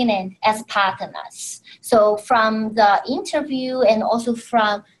New Zealand as partners. So from the interview and also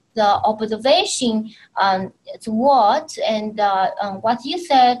from the observation, it's what you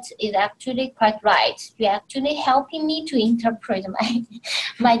said is actually quite right. You're actually helping me to interpret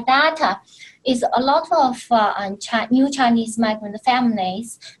my data. Is a lot of new Chinese migrant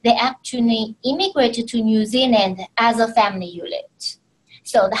families, they actually immigrated to New Zealand as a family unit.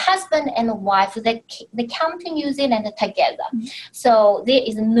 So the husband and the wife, they come to New Zealand together. So there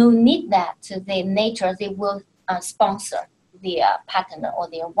is no need that they will sponsor their partner or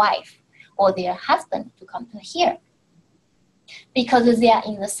their wife or their husband to come to here. Because they are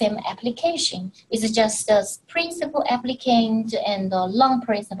in the same application. It's just a principal applicant and a long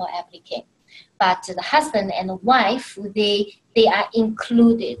principal applicant. But the husband and the wife, they are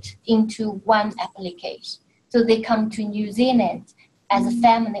included into one application. So they come to New Zealand as a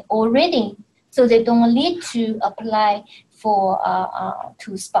family already. So they don't need to apply for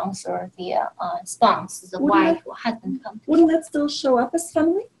to sponsor their spouse, the wife or husband come. Wouldn't that still show up as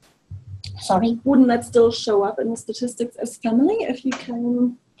family? Sorry? Wouldn't that still show up in the statistics as family if you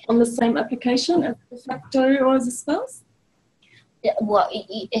came on the same application as a de facto or as a spouse? Well,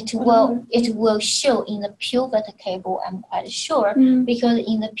 it will show in the pivot table, I'm quite sure, because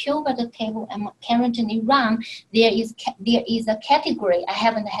in the pivot table I'm currently run, there is a category. I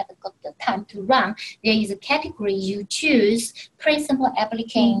haven't got the time to run. There is a category you choose principal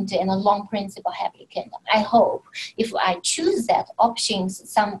applicant and a long principal applicant. I hope if I choose that options,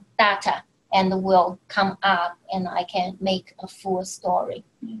 some data and will come up and I can make a full story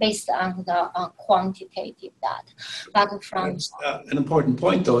based on the quantitative data. But from an important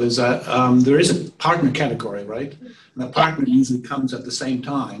point though is that there is a partner category, right? And the partner usually comes at the same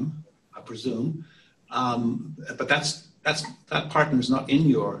time, I presume. But that partner is not in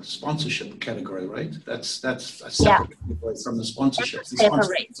your sponsorship category, right? That's a separate category from the sponsorship. The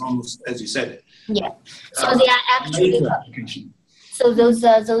sponsorship is almost, as you said. Yeah. So they are actually. So those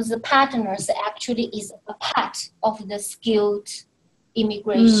partners actually is a part of the skilled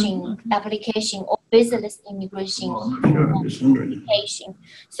immigration application or business immigration application.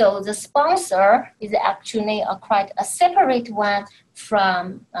 So the sponsor is actually quite a separate one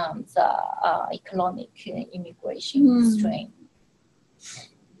from the economic immigration stream.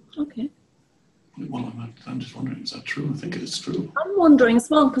 Okay. Well, I'm just wondering, is that true? I think it's true. I'm wondering as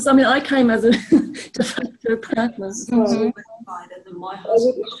well, because I mean, I came as a de facto partner. And then my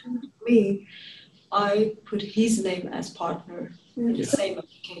husband, me, I put his name as partner in the same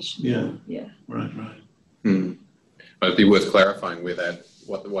application. Yeah. Right. But it'd be worth clarifying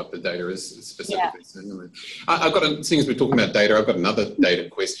what the data is specifically. I've got seeing as we're talking about data, I've got another data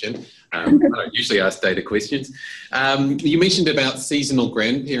question. I don't usually ask data questions. You mentioned about seasonal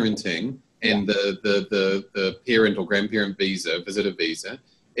grandparenting and the parent or grandparent visa, visitor visa.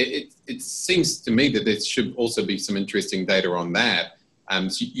 It seems to me that there should also be some interesting data on that.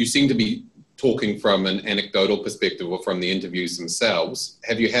 So you seem to be talking from an anecdotal perspective or from the interviews themselves.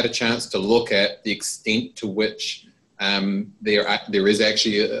 Have you had a chance to look at the extent to which there is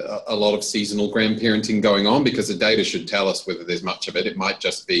actually a lot of seasonal grandparenting going on? Because the data should tell us whether there's much of it. It might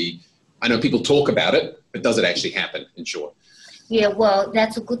just be, I know people talk about it, but does it actually happen, in short? Yeah, well,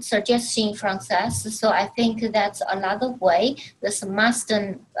 that's a good suggestion, Frances. So I think that's another way this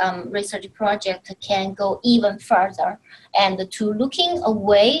Marston research project can go even further and to looking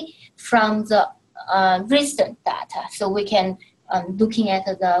away from the recent data. So we can looking at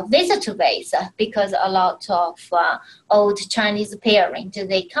the visitor base because a lot of old Chinese parents,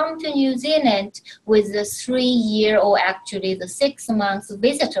 they come to New Zealand with the 3-year or actually the 6 months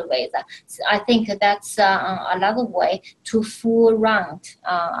visitor visa. So I think that's another way to full round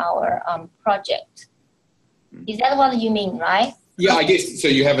our project. Is that what you mean, right? Yeah, I guess so.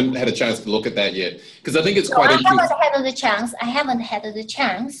 You haven't had a chance to look at that yet, because I think it's quite interesting. I haven't had the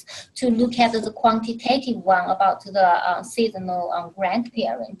chance to look at the quantitative one about the seasonal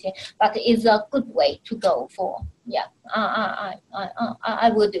grandparenting, but it's a good way to go for. Yeah,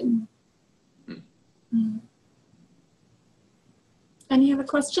 I will do. Any other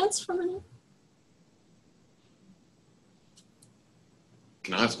questions from anyone?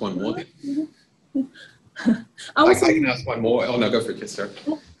 Can I ask one more? I can ask one more. Oh, no, go for it, yes, sir.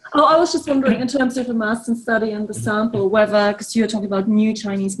 Oh, I was just wondering, in terms of the Marston study and the sample, whether, because you're talking about new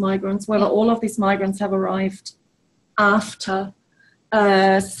Chinese migrants, whether all of these migrants have arrived after,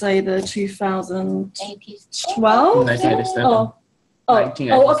 say, the 2012? 1987.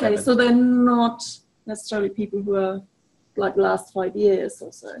 Okay, so they're not necessarily people who are like last 5 years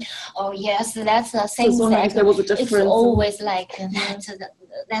or so. Oh yes, that's the same thing. If there was a difference. It's always like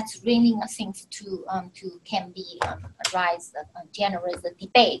that's really a thing to can be generate the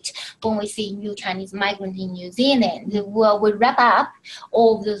debate. When we see new Chinese migrants in New Zealand, we wrap up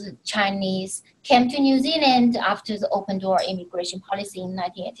all those Chinese came to New Zealand after the open door immigration policy in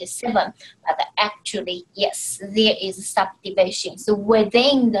 1987. But actually, yes, there is subdivision. So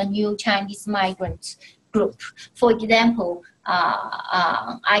within the new Chinese migrant group, for example,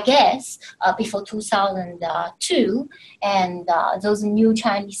 I guess before 2002, and those new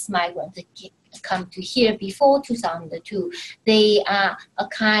Chinese migrants come to here before 2002, they are a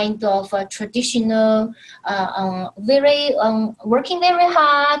kind of a traditional, very working very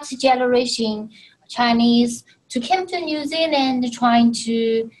hard generation Chinese to come to New Zealand trying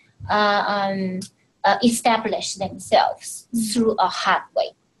to establish themselves through a hard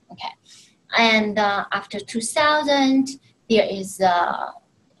way. Okay. And after 2000, there is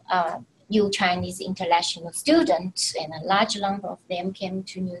new Chinese international students, and a large number of them came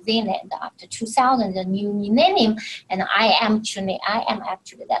to New Zealand after 2000, the new millennium, and I am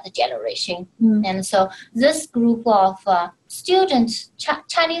actually that generation. And so this group of students,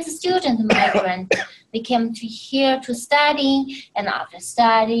 Chinese student migrants, they came to here to study, and after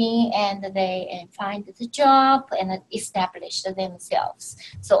studying, and they find the job and established themselves.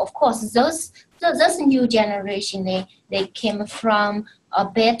 So of course, those new generation, they came from a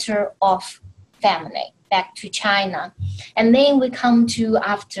better off family back to China. And then we come to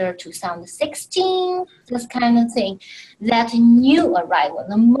after 2016, this kind of thing, that new arrival,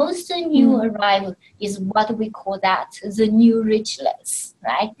 the most new arrival is what we call that, the new richless,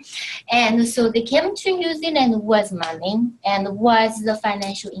 right? And so they came to New Zealand with money and was the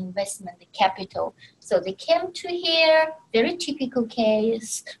financial investment, the capital. So they came to here, very typical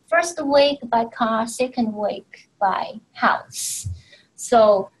case, first week by car, second week by house.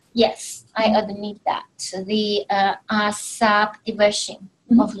 So yes, I admit that the subdivision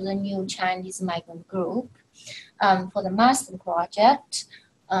of the new Chinese migrant group for the master project,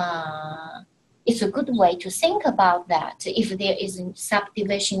 it's a good way to think about that. If there is a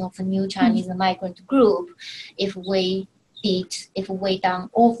subdivision of a new Chinese migrant group, if we done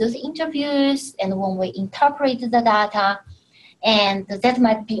all those interviews and when we interpret the data, and that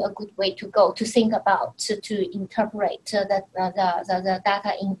might be a good way to go to think about to interpret the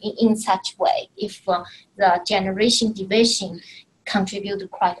data in such way. If the generation division contribute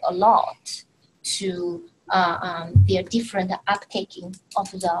quite a lot to their different uptaking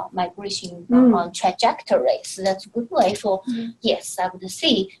of the migration trajectory, so that's a good way for yes, I would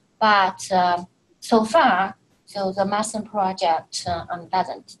see. But so far, so the Marston project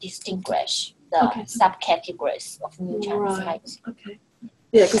doesn't distinguish the subcategories of new Chinese migrants. Okay.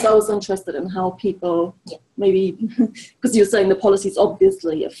 Yeah, because I was interested in how people, maybe, because you're saying the policies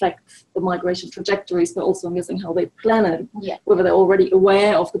obviously affect the migration trajectories, but also I'm guessing how they plan it, whether they're already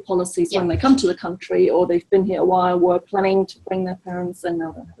aware of the policies when they come to the country, or they've been here a while, were planning to bring their parents, and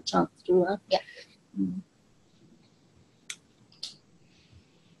now they have a chance to do that. Yeah.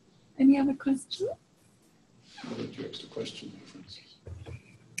 Any other questions? I'll let you extra question, Francis.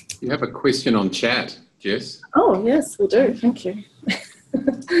 You have a question on chat, Jess? Oh, yes, we do. Thank you.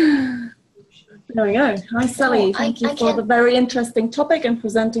 There we go. Hi, Sally. Thank you for the very interesting topic and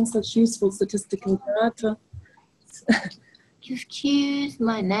presenting such useful statistical data. Excuse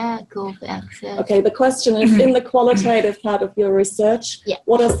my lack of access. Okay, the question is, in the qualitative part of your research,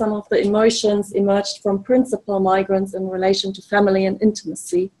 what are some of the emotions emerged from principal migrants in relation to family and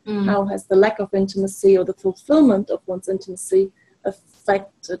intimacy? How has the lack of intimacy or the fulfillment of one's intimacy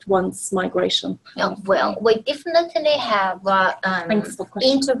affected one's migration? Well, we definitely have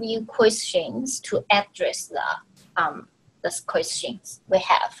interview questions to address those questions. We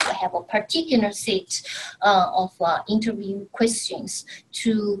have a particular set of interview questions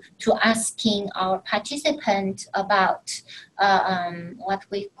to asking our participant about what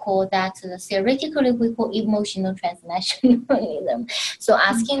we call that, theoretically we call emotional transnationalism. So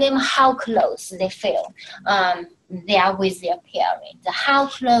asking them how close they feel they are with their parents, how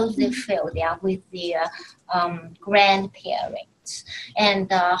close they feel they are with their grandparents, and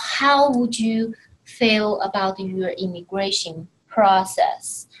how would you feel about your immigration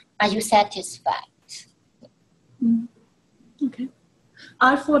process. Are you satisfied? Okay.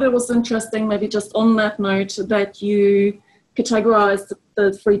 I thought it was interesting, maybe just on that note, that you categorize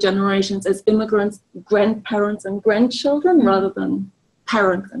the three generations as immigrants, grandparents, and grandchildren, rather than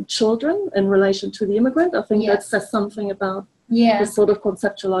parents and children in relation to the immigrant. I think that says something about the sort of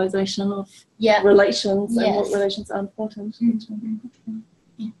conceptualization of relations and what relations are important.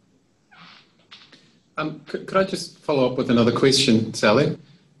 Could I just follow up with another question, Sally?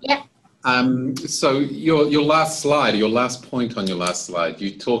 Yeah. So your last slide, your last point on your last slide,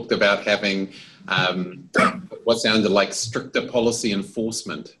 you talked about having what sounded like stricter policy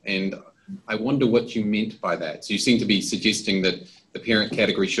enforcement, and I wonder what you meant by that. So you seem to be suggesting that the parent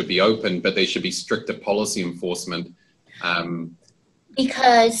category should be open, but there should be stricter policy enforcement.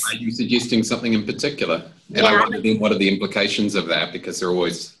 Because are you suggesting something in particular? And I wonder then what are the implications of that, because there are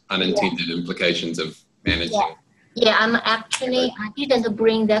always unintended implications of managing. I didn't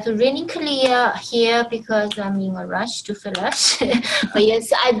bring that really clear here because I'm in a rush to finish. But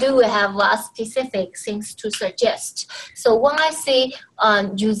yes, I do have specific things to suggest. So when I say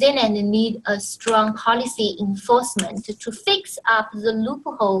New Zealand need a strong policy enforcement to fix up the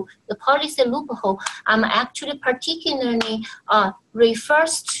loophole, the policy loophole, I'm actually particularly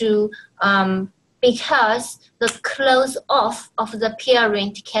refers to because the close off of the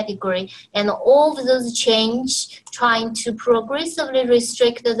parent category and all of those change trying to progressively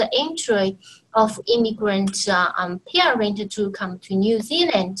restrict the entry of immigrant parent to come to New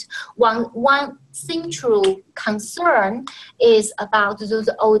Zealand. One central concern is about those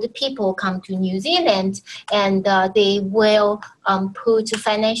old people come to New Zealand and they will put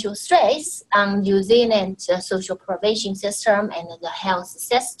financial stress on New Zealand's social provision system and the health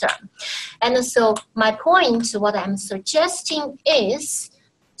system. And so my point, what I'm suggesting is,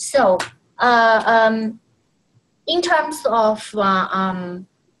 so in terms of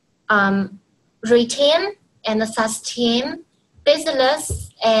retain and sustain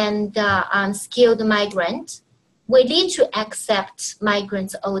business and unskilled migrant, we need to accept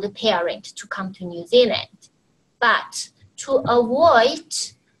migrants' older parent to come to New Zealand. But to avoid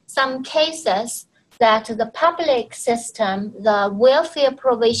some cases that the public system, the welfare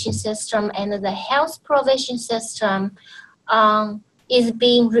provision system, and the health provision system is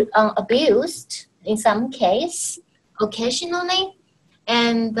being abused in some case, occasionally,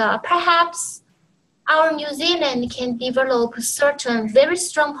 and perhaps our New Zealand can develop certain very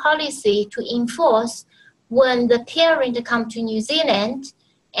strong policy to enforce when the parent come to New Zealand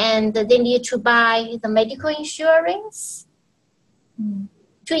and they need to buy the medical insurance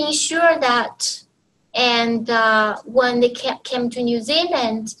to ensure that, and when they came to New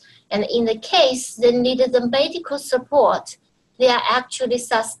Zealand and in the case they needed the medical support, they are actually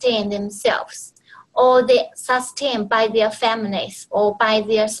sustained themselves or they sustained by their families or by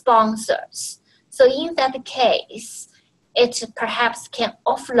their sponsors. So in that case, it perhaps can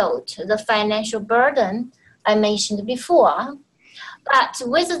offload the financial burden I mentioned before. But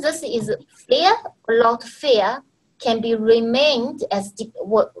whether this is fair or not fair can be remained as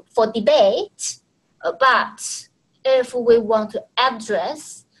for debate. But if we want to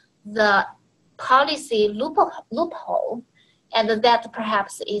address the policy loophole, and that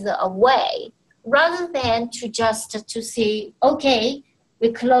perhaps is a way, rather than to just to say, okay,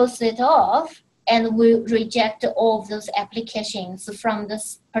 we close it off, and we reject all of those applications from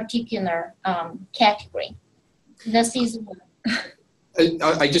this particular category. This is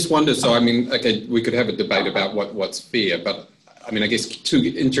I just wonder, so I mean, okay, we could have a debate about what's fair, but I mean, I guess two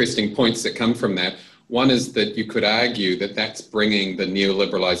interesting points that come from that. One is that you could argue that that's bringing the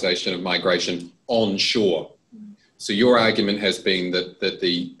neoliberalization of migration onshore. So your argument has been that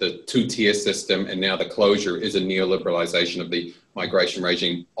the two-tier system and now the closure is a neoliberalization of the migration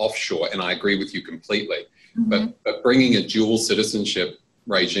regime offshore, and I agree with you completely. But bringing a dual citizenship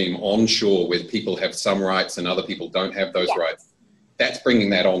regime onshore where people have some rights and other people don't have those rights, that's bringing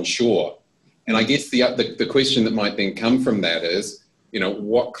that onshore. And I guess the question that might then come from that is,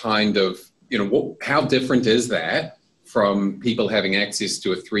 what kind of, how different is that from people having access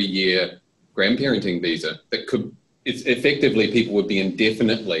to a 3-year grandparenting visa that could, it's effectively people would be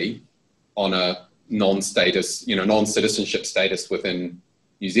indefinitely on a non-status, non-citizenship status within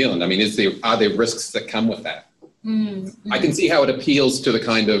New Zealand. I mean, are there risks that come with that? I can see how it appeals to the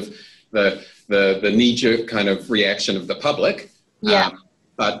kind of the knee-jerk kind of reaction of the public.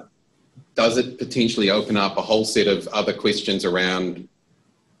 But does it potentially open up a whole set of other questions around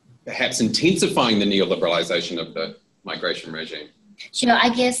perhaps intensifying the neoliberalization of the migration regime? Sure, I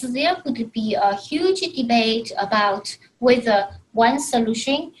guess there could be a huge debate about whether one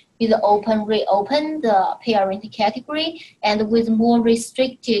solution with reopen the parent category and with more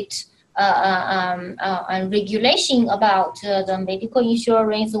restricted regulation about the medical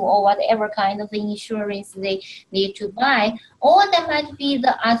insurance or whatever kind of insurance they need to buy, or there might be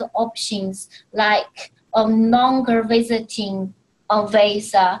the other options like a longer visiting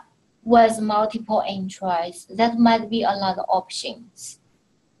visa with multiple entries. That might be a lot of options.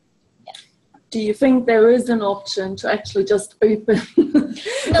 Do you think there is an option to actually just open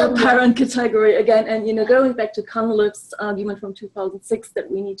the parent category again? And, you know, going back to Cunliffe's argument from 2006 that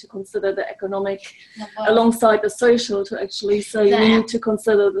we need to consider the economic alongside the social, to actually say we need to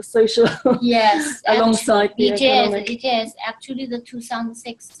consider the social alongside the economic. It is. Actually, the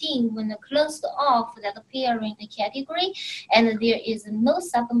 2016, when they closed off that parent category, and there is no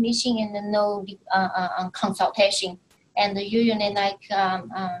submission and no consultation. And usually, like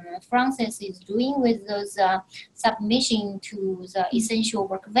Francis is doing with those submission to the essential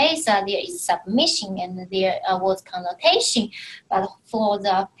work visa, there is submission and there was consultation. But for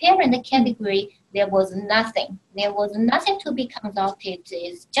the parent category, there was nothing. There was nothing to be consulted.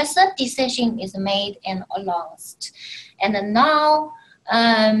 It's just a decision is made and announced. And now,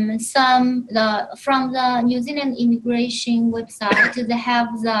 from the New Zealand immigration website, they have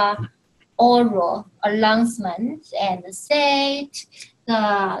the oral announcement and said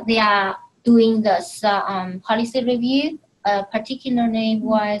they are doing this policy review, particularly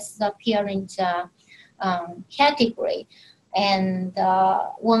was the parent category. And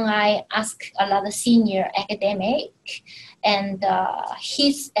when I asked a lot of senior academic, and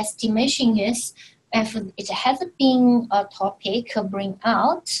his estimation is if it has been a topic bring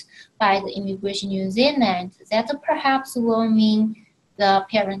out by the Immigration New Zealand, that perhaps will mean the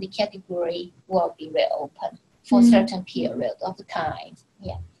parent category will be reopened for a certain period of time.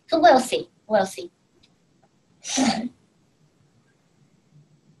 Yeah. So we'll see. We'll see.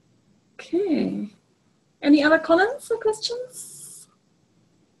 Okay. Any other comments or questions?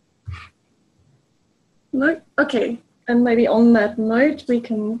 No? Okay. And maybe on that note, we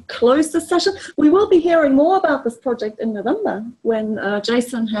can close the session. We will be hearing more about this project in November when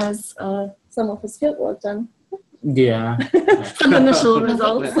Jason has some of his fieldwork done. Yeah. Some initial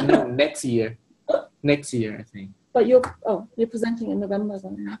results. No, next year. Next year, I think. But you're presenting in November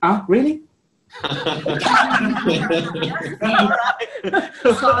then. Ah, really?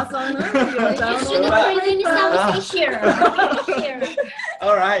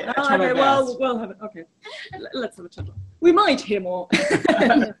 All right. Okay, well, we'll have it. Okay, let's have a chat. We might hear more.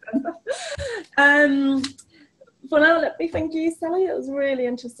 For now, let me thank you, Sally. It was really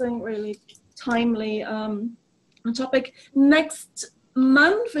interesting, really timely topic. Next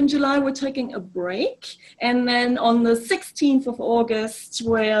month in July, we're taking a break, and then on the 16th of August,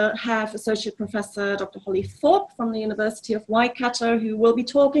 we'll have Associate Professor Dr. Holly Thorpe from the University of Waikato, who will be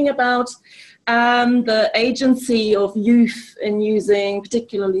talking about the agency of youth in using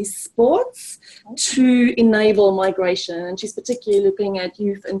particularly sports to enable migration. And she's particularly looking at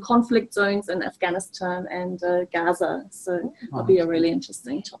youth in conflict zones in Afghanistan and Gaza. So it'll be a really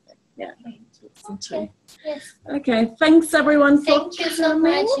interesting topic. Yeah. Okay. Yes. Okay. Thanks everyone for Thank you so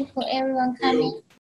much for everyone coming.